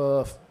va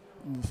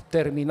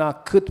termina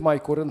cât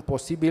mai curând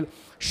posibil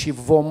și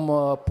vom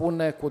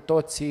pune cu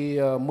toții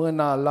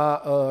mâna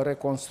la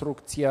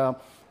reconstrucția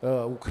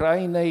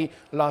Ucrainei,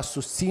 la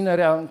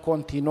susținerea în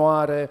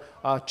continuare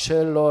a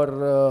celor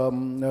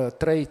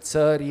 3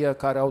 țări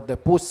care au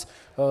depus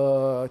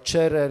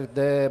cereri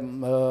de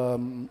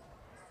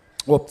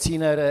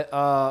obținere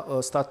a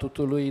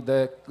statutului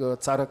de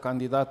țară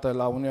candidată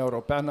la Uniunea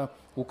Europeană,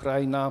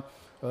 Ucraina,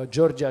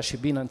 Georgia și,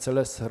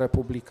 bineînțeles,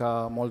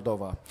 Republica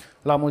Moldova.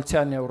 La mulți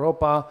ani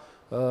Europa,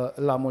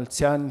 la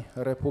mulți ani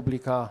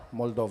Republica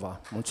Moldova.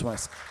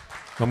 Mulțumesc!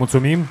 Vă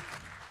mulțumim!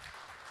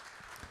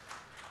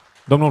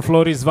 Domnul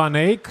Floris Van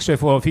Eyck,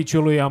 șeful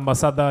oficiului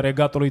Ambasada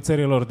Regatului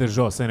Țărilor de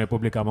Jos în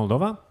Republica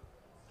Moldova.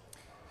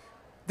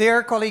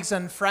 Dear colleagues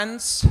and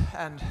friends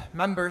and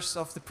members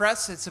of the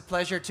press, it's a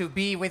pleasure to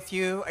be with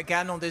you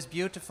again on this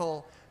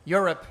beautiful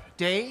Europe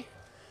Day.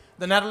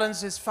 The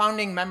Netherlands is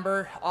founding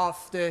member of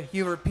the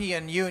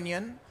European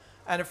Union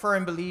and a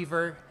firm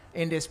believer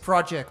in this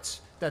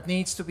project that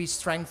needs to be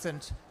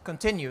strengthened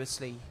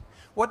continuously.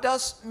 What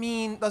does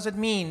it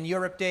mean,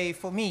 Europe Day,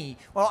 for me?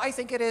 Well, I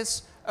think it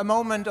is a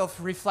moment of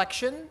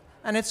reflection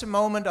and it's a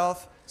moment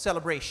of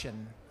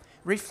celebration.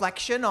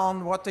 Reflection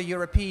on what the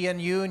European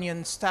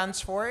Union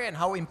stands for and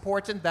how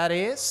important that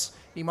is: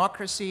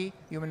 democracy,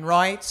 human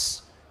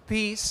rights,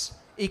 peace,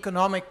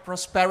 economic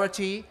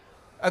prosperity,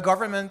 a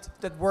government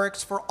that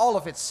works for all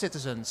of its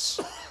citizens.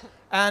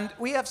 And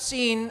we have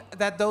seen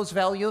that those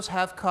values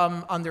have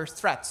come under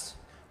threat.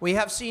 We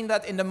have seen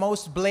that in the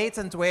most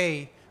blatant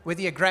way with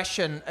the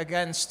aggression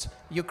against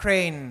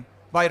Ukraine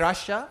by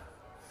Russia,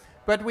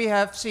 but we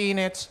have seen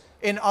it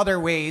in other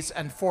ways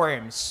and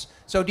forms.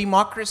 So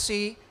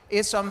democracy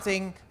is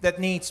something that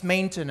needs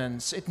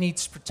maintenance, it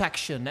needs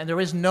protection, and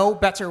there is no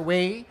better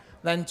way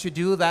than to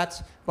do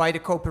that by the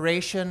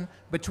cooperation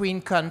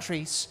between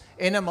countries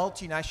in a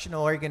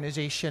multinational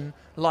organization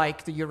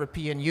like the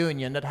European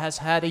Union that has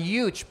had a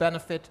huge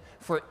benefit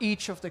for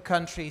each of the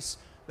countries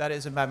that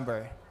is a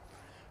member.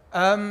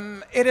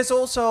 It is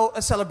also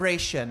a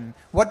celebration.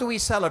 What do we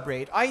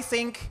celebrate? I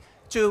think,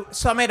 to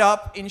sum it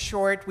up in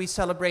short, we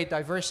celebrate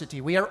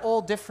diversity. We are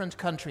all different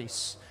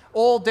countries,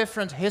 all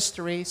different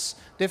histories,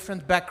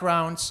 different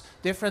backgrounds,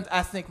 different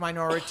ethnic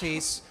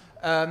minorities,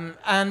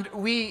 and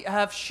we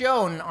have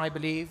shown, I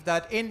believe,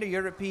 that in the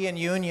European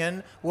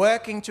Union,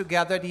 working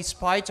together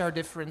despite our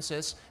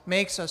differences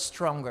makes us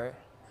stronger.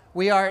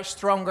 We are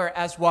stronger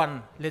as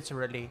one,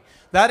 literally.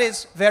 That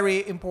is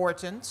very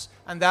important,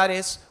 and that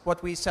is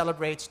what we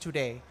celebrate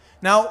today.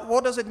 Now,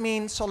 what does it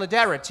mean,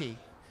 solidarity?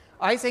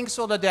 I think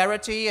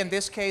solidarity, in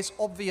this case,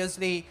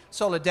 obviously,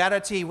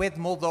 solidarity with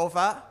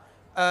Moldova,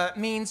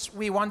 means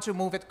we want to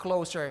move it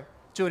closer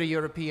to the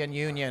European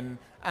Union.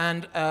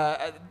 And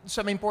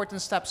some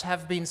important steps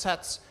have been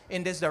set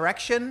in this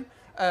direction.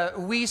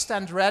 We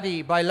stand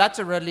ready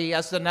bilaterally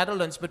as the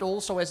Netherlands, but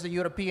also as the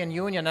European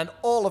Union and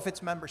all of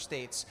its member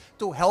states,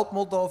 to help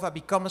Moldova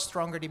become a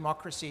stronger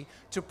democracy,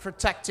 to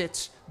protect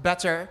it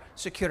better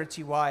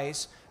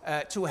security-wise,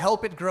 to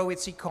help it grow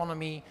its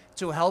economy,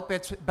 to help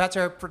it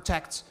better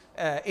protect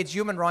its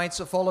human rights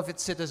of all of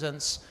its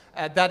citizens.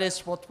 That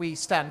is what we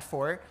stand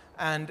for,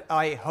 and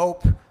I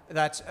hope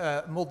that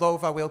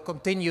Moldova will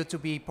continue to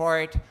be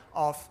part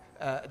of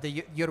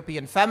the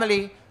European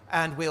family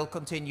and will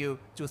continue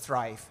to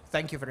thrive.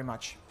 Thank you very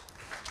much.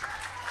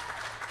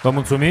 Vă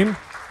mulțumim.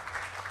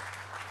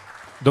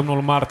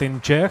 Domnul Martin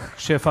Cech,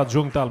 șef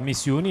adjunct al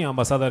misiunii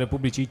Ambasada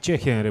Republicii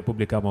Cehe în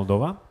Republica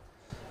Moldova.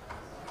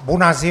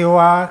 Bună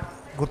ziua,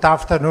 good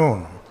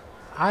afternoon.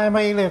 I am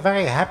really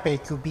very happy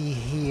to be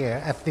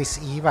here at this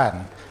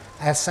event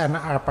as a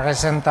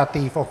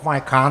representative of my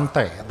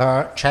country,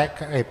 the Czech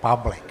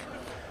Republic.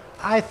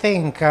 I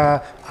think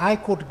I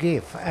could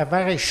give a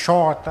very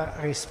short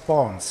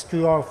response to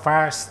your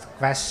first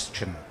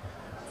question.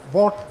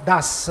 What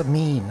does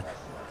mean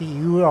the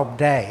Europe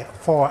Day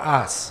for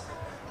us?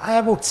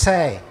 I would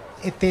say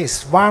it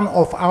is one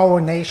of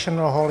our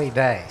national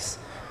holidays.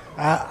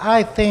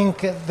 I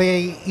think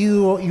the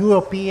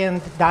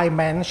European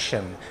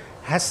dimension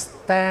has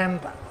turned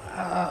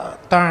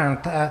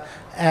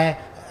a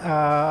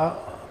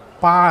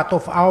part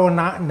of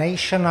our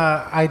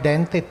national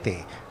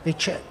identity,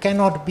 which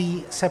cannot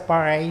be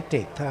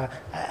separated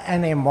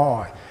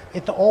anymore.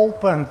 It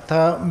opened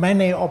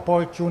many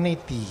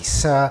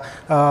opportunities,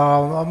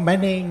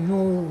 many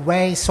new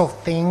ways of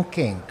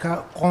thinking,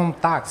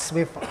 contacts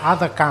with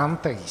other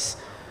countries.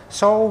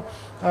 So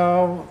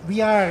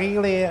we are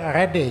really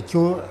ready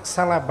to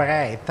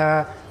celebrate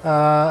the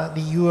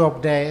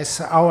Europe Day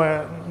as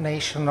our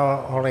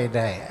national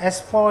holiday.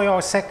 As for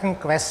your second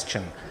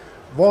question,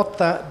 what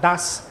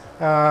does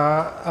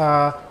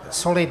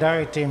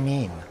solidarity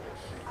mean?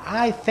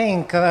 I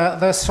think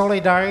the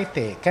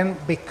solidarity can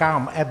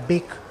become a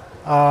big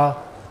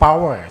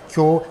power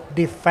to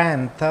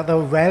defend the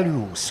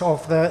values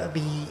of the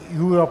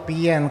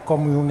European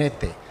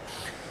community.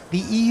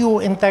 The EU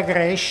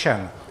integration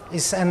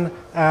is an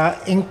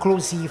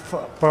inclusive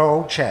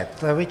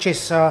project which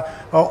is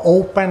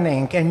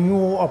opening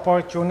new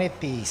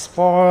opportunities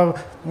for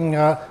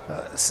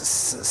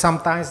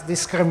sometimes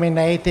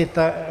discriminated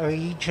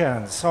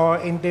regions or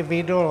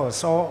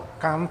individuals or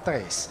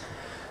countries.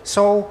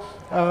 So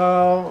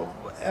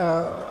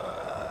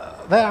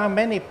there are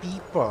many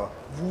people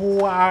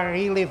who are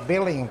really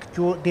willing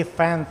to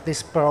defend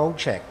this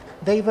project.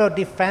 They will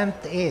defend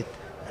it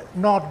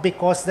not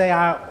because they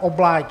are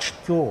obliged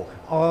to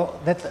or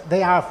that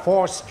they are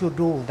forced to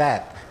do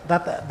that,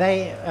 that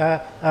they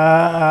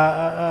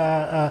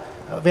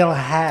will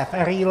have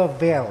a real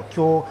will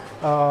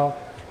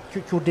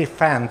to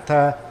defend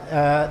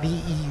the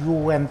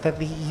EU and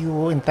the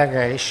EU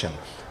integration.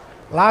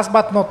 Last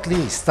but not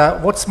least,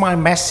 what's my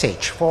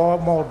message for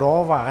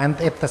Moldova and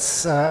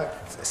its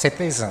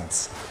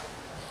citizens?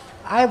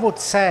 I would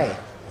say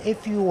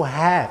if you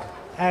have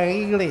a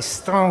really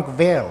strong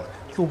will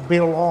to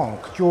belong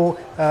to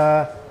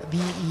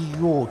the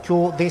EU,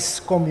 to this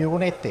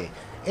community,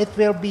 it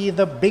will be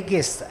the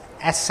biggest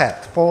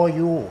asset for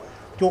you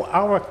to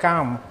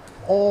overcome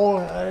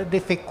all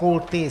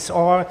difficulties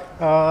or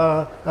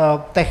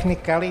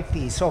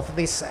technicalities of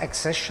this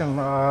accession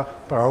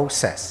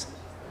process.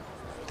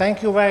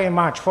 Thank you very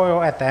much for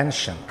your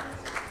attention.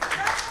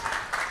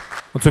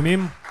 Mulțumim!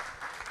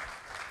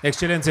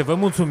 Excelențe, vă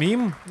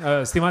mulțumim!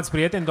 Stimați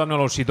prieteni,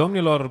 doamnelor și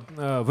domnilor,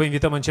 vă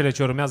invităm în cele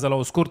ce urmează la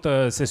o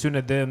scurtă sesiune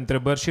de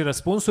întrebări și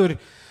răspunsuri.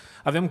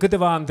 Avem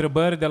câteva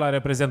întrebări de la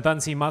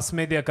reprezentanții mass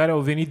media care au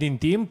venit din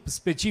timp,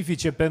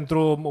 specifice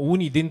pentru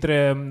unii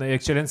dintre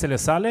excelențele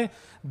sale,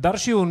 dar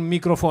și un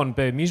microfon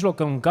pe mijloc.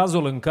 În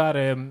cazul în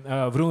care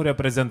vreun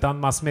reprezentant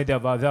mass media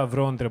va avea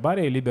vreo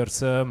întrebare, e liber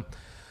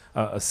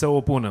să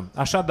o pună.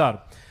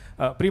 Așadar,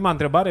 prima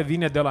întrebare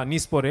vine de la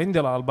Nisporeni, de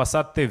la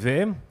Albasat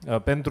TV,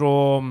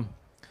 pentru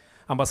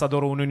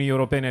ambasadorul Uniunii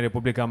Europene în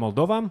Republica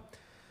Moldova.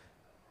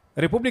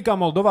 Republica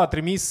Moldova a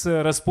trimis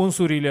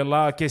răspunsurile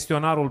la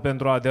chestionarul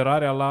pentru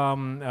aderarea la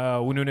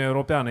Uniunea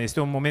Europeană. Este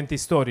un moment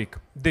istoric.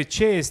 De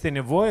ce este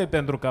nevoie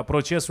pentru ca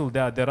procesul de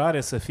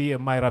aderare să fie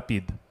mai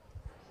rapid?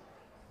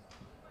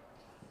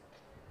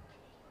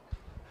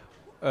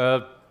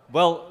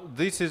 Well,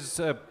 this is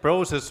a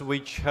process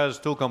which has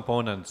two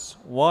components.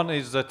 One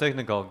is the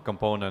technical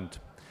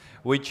component,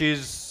 which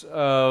is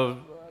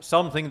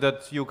something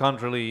that you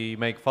can't really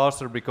make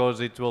faster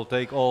because it will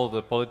take all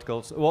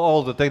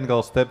the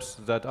technical steps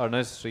that are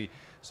necessary.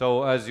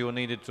 So as you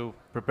needed to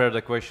prepare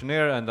the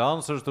questionnaire and the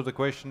answers to the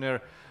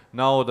questionnaire,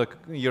 now the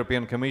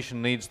European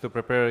Commission needs to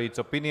prepare its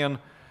opinion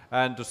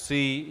and to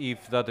see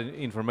if that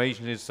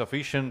information is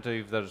sufficient,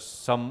 if there's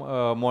some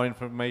more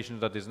information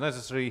that is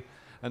necessary,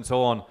 and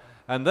so on.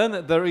 And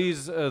then there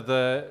is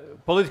the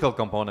political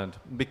component,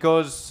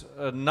 because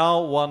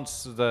now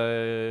once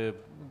the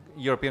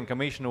European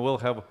Commission will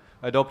have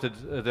adopted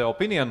the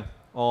opinion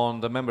on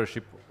the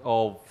membership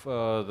of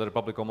the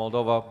Republic of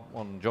Moldova,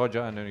 on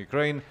Georgia and on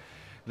Ukraine,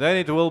 then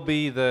it will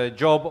be the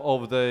job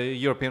of the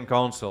European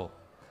Council.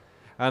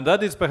 And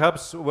that is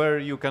perhaps where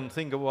you can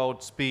think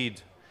about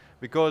speed,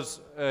 because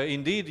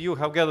indeed you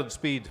have gathered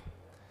speed.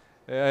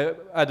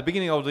 At the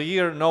beginning of the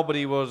year,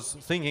 nobody was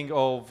thinking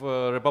of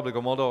Republic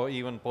of Moldova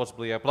even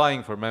possibly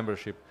applying for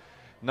membership.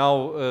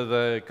 Now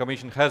the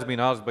Commission has been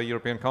asked by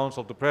European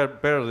Council to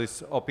prepare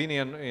this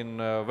opinion in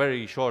a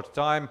very short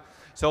time,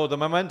 so the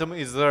momentum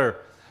is there.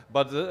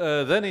 But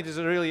then it is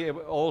really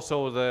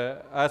also the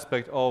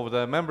aspect of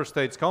the member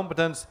states'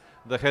 competence,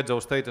 the heads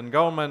of state and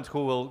government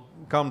who will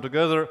come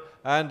together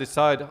and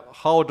decide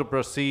how to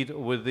proceed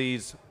with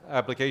these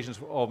applications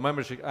of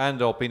membership and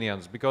the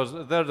opinions, because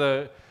there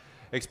the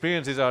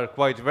experiences are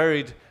quite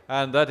varied,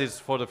 and that is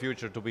for the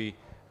future to be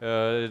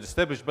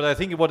established. But I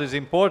think what is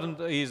important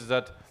is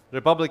that the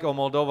Republic of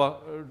Moldova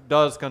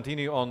does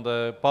continue on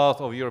the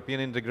path of European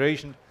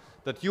integration,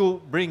 that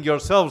you bring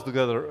yourselves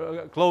together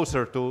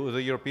closer to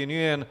the European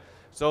Union,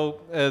 so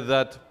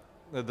that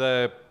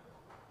the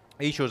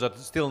issues that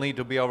still need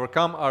to be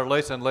overcome are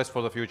less and less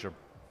for the future.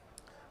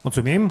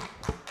 Mulțumim!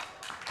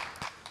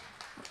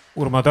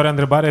 Următoarea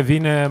întrebare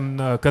vine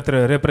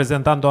către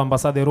reprezentantul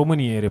Ambasadei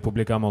României în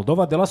Republica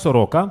Moldova, de la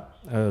Soroca,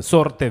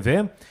 SOR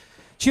TV.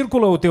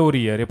 Circulă o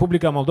teorie.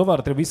 Republica Moldova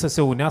ar trebui să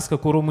se unească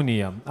cu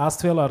România.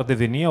 Astfel ar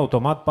deveni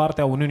automat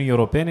parte a Uniunii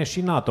Europene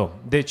și NATO.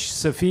 Deci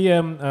să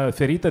fie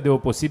ferită de o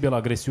posibilă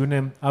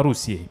agresiune a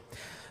Rusiei.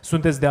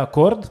 Sunteți de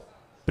acord?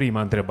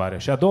 Prima întrebare.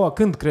 Și a doua,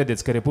 când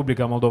credeți că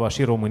Republica Moldova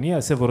și România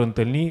se vor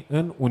întâlni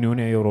în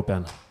Uniunea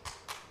Europeană?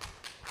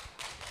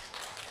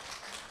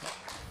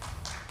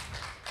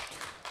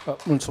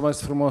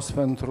 Mulțumesc frumos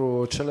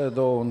pentru cele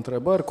două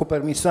întrebări. Cu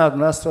permisiunea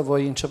dumneavoastră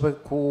voi începe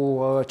cu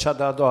cea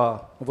de-a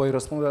doua. Voi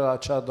răspunde la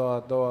cea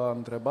de-a doua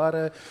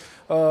întrebare.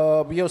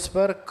 Eu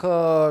sper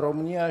că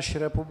România și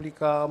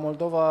Republica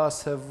Moldova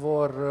se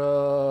vor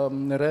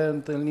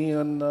reîntâlni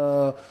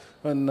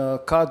în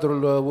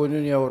cadrul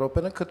Uniunii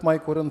Europene cât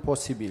mai curând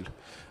posibil.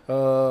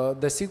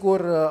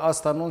 Desigur,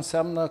 asta nu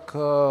înseamnă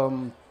că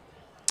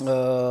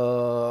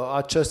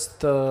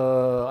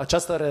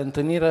această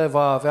reîntâlnire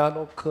va avea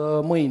loc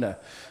mâine.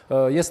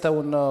 Este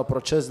un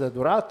proces de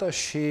durată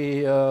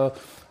și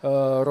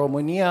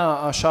România,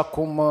 așa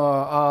cum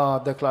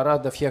a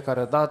declarat de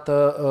fiecare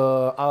dată,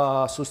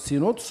 a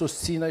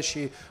susține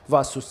și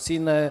va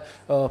susține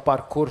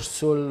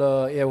parcursul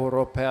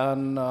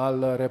european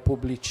al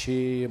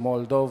Republicii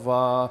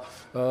Moldova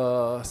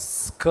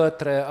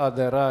către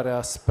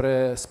aderarea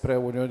spre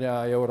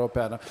Uniunea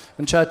Europeană.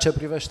 În ceea ce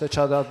privește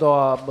cea de-a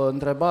doua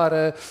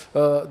întrebare,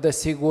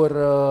 desigur,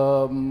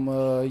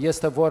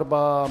 este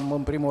vorba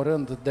în primul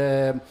rând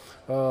de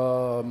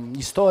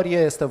istorie,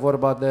 este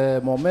vorba de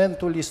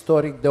momentul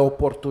istoric, de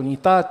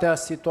oportunitatea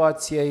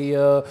situației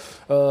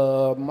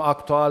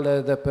actuale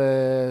de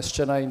pe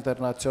scena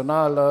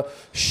internațională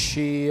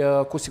și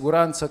cu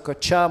siguranță că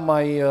cea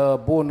mai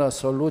bună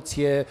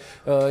soluție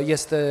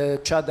este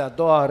cea de-a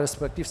doua,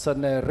 respectiv să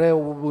ne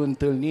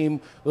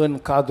reîntâlnim în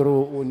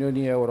cadrul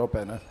Uniunii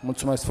Europene.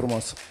 Mulțumesc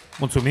frumos!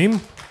 Mulțumim!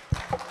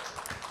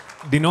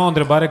 Din nou o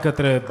întrebare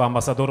către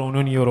ambasadorul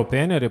Uniunii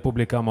Europene,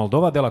 Republica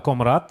Moldova, de la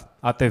Comrat,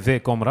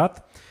 ATV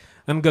Comrat.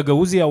 În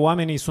Găgăuzia,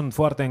 oamenii sunt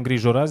foarte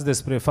îngrijorați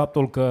despre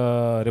faptul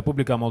că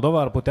Republica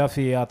Moldova ar putea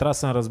fi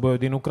atrasă în războiul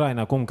din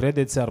Ucraina. Cum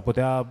credeți, ar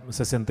putea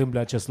să se întâmple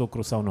acest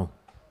lucru sau nu?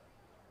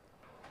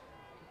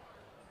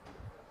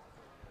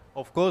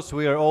 Of course,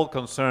 we are all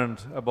concerned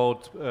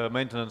about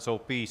maintenance of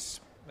peace,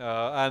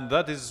 and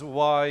that is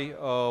why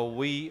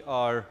we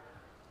are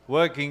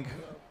working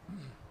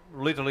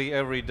literally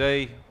every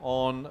day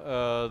on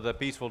the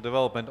peaceful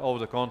development of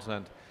the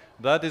continent.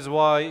 That is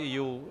why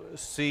you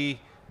see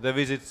the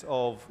visits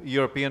of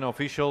European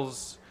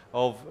officials,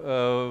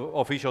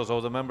 officials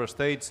of the member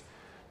states,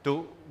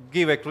 to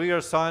give a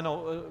clear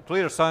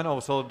sign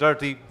of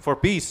solidarity for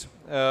peace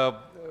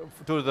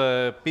to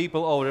the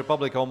people of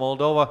Republic of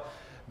Moldova,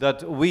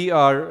 that we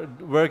are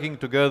working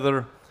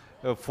together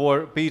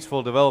for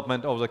peaceful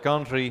development of the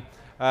country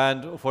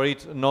and for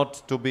it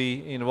not to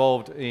be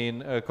involved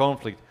in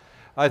conflict.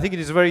 I think it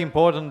is very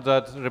important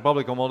that the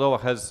Republic of Moldova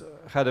has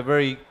had a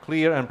very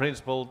clear and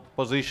principled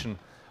position.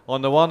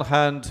 On the one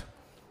hand,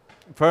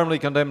 firmly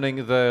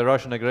condemning the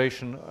Russian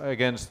aggression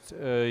against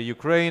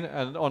Ukraine,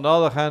 and on the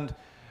other hand,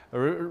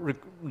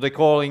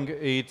 recalling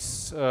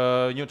its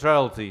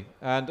neutrality.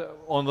 And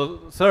on the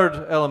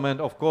third element,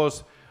 of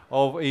course,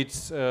 of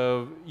its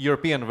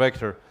European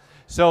vector.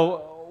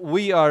 So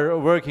we are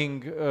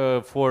working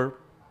for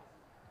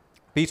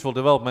peaceful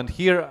development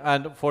here,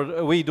 and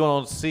we do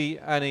not see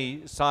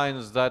any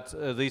signs that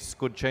this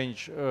could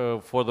change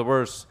for the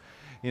worse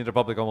in the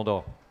Republic of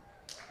Moldova.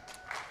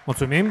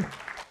 Mulțumim.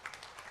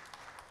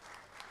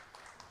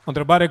 O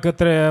întrebare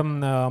către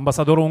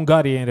ambasadorul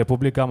Ungariei în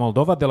Republica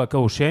Moldova, de la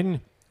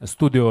Căușeni,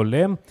 Studio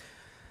L.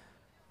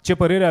 Ce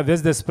părere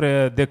aveți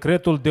despre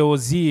decretul de o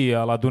zi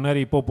al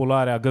adunării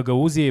populare a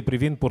Găgăuziei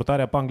privind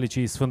purtarea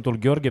panglicii Sfântul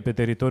Gheorghe pe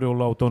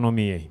teritoriul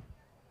autonomiei?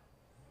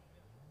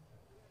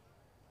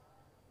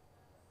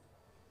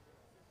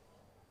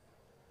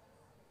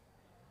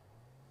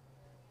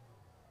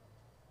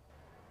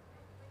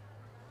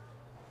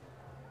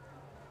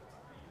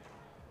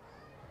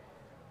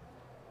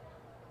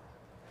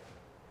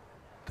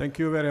 Thank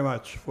you very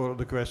much for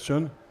the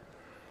question.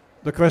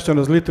 The question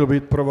is a little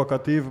bit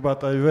provocative,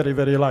 but I very,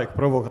 very like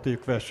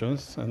provocative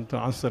questions and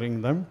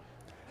answering them.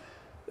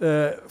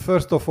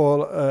 First of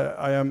all,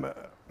 I am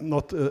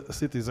not a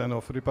citizen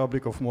of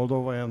Republic of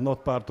Moldova and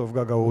not part of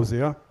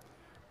Gagauzia,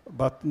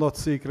 but not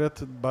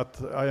secret, but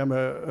I am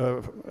a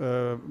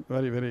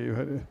very,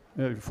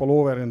 very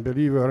follower and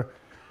believer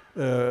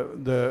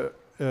the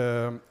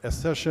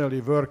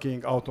essentially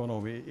working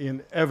autonomy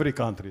in every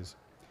country,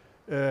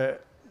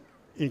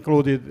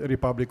 included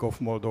Republic of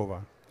Moldova.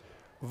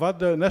 What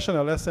the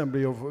National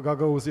Assembly of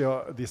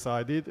Gagauzia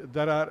decided,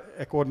 there are,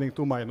 according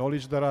to my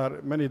knowledge, there are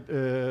many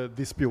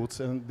disputes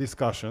and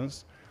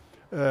discussions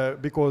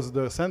because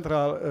the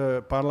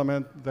central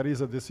parliament, there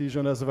is a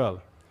decision as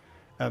well.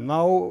 And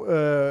now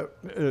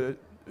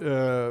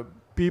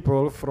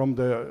people from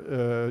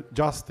the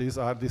justice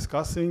are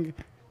discussing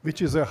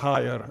which is a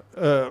higher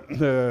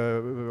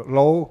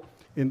law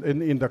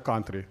in the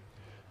country.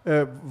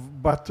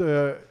 But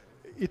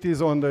it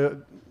is on the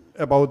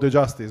about the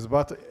justice,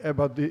 but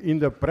about in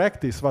the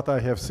practice what I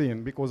have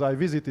seen, because I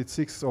visited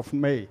 6th of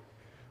May,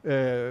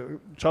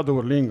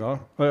 Chadur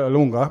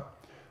Lunga,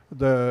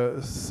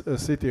 the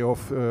city of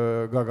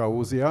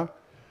Gagauzia.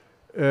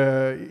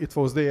 It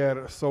was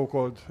their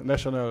so-called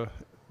national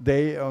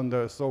day on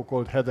the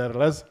so-called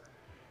Hederlez.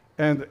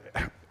 And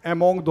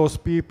among those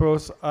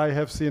peoples, I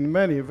have seen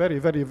many,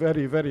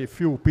 very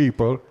few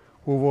people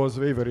who was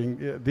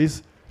wavering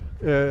this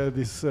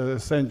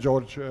St.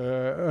 George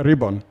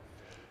ribbon.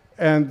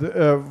 And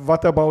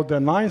what about the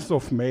 9th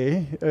of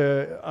May?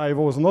 I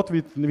was not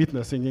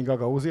witnessing in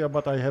Gagauzia,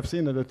 but I have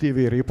seen in the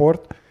TV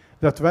report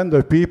that when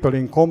the people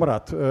in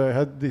Comrat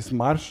had this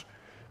march,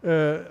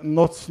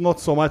 not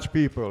so much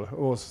people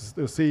was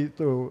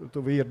to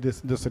wear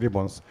these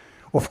ribbons.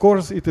 Of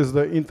course, it is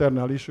the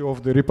internal issue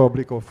of the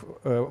Republic of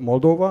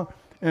Moldova,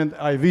 and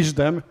I wish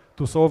them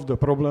to solve the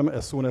problem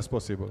as soon as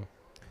possible.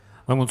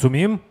 Vă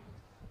mulțumim.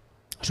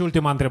 Și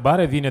ultima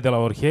întrebare vine de la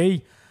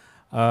Orhei,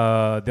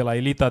 de la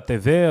Elita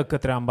TV,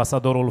 către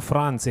ambasadorul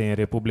Franței în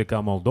Republica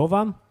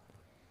Moldova.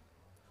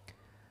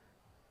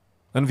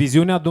 În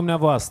viziunea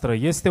dumneavoastră,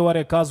 este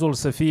oare cazul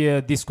să fie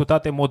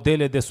discutate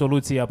modele de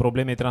soluție a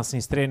problemei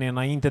transnistrene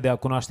înainte de a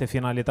cunoaște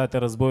finalitatea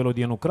războiului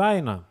din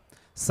Ucraina?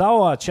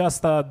 Sau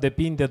aceasta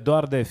depinde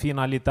doar de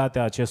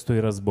finalitatea acestui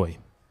război?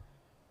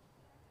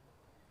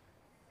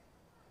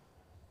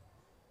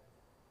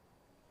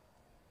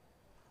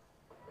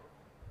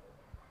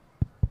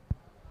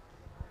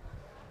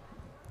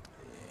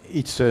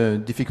 It's a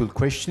difficult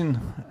question,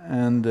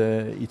 and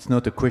it's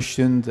not a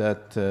question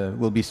that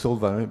will be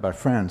solved by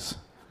France,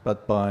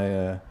 but by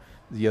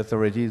the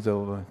authorities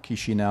of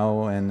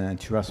Chisinau and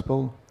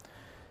Tiraspol.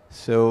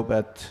 So,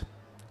 but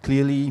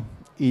clearly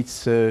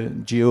it's a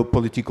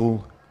geopolitical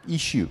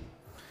issue.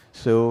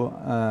 So,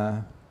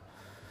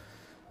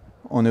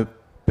 on a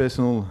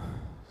personal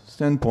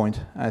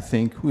standpoint, I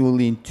think we will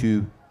need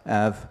to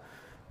have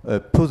a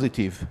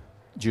positive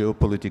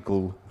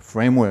geopolitical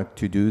framework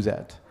to do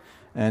that.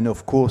 And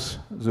of course,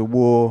 the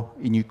war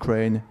in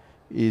Ukraine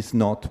is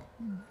not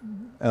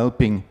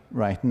helping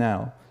right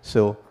now.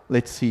 So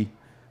let's see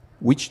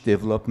which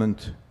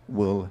development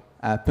will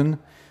happen.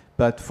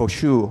 But for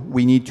sure,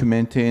 we need to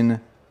maintain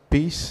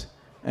peace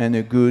and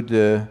a good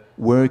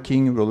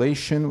working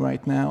relation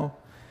right now.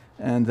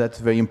 And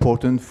that's very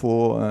important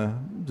for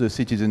the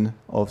citizens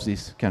of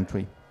this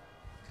country.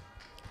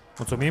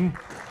 Mulțumim!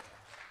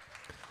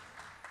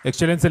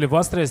 Excelențele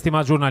voastre,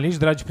 stimați jurnaliști,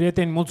 dragi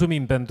prieteni,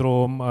 mulțumim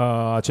pentru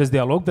acest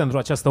dialog, pentru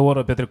această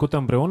oră petrecută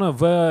împreună.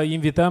 Vă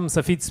invităm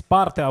să fiți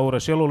parte a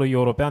orășelului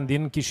european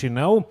din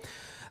Chișinău.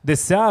 De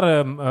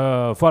seară,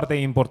 foarte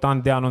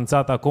important de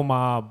anunțat acum,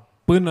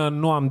 până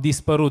nu am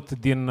dispărut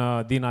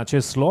din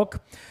acest loc,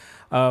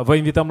 vă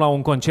invităm la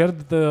un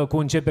concert cu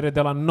începere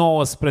de la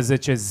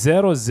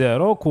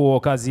 19:00 cu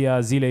ocazia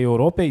Zilei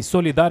Europei,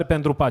 Solidari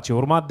pentru pace,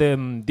 urmat de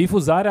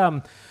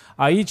difuzarea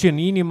aici, în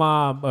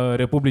inima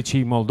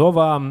Republicii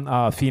Moldova,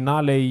 a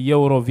finalei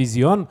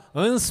Eurovision,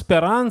 în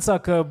speranța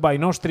că ai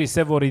noștri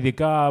se vor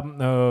ridica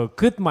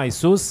cât mai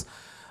sus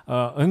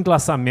în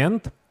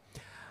clasament.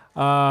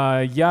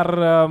 Iar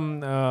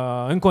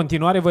în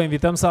continuare vă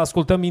invităm să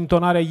ascultăm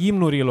intonarea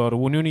imnurilor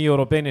Uniunii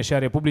Europene și a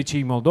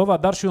Republicii Moldova,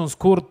 dar și un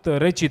scurt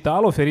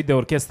recital oferit de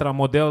Orchestra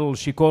Model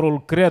și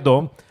corul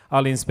Credo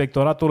al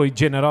Inspectoratului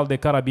General de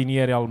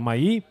Carabinieri al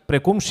MAI,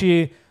 precum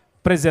și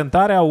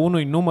prezentarea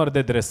unui număr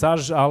de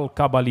dresaj al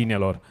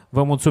cabalinelor.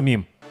 Vă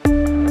mulțumim!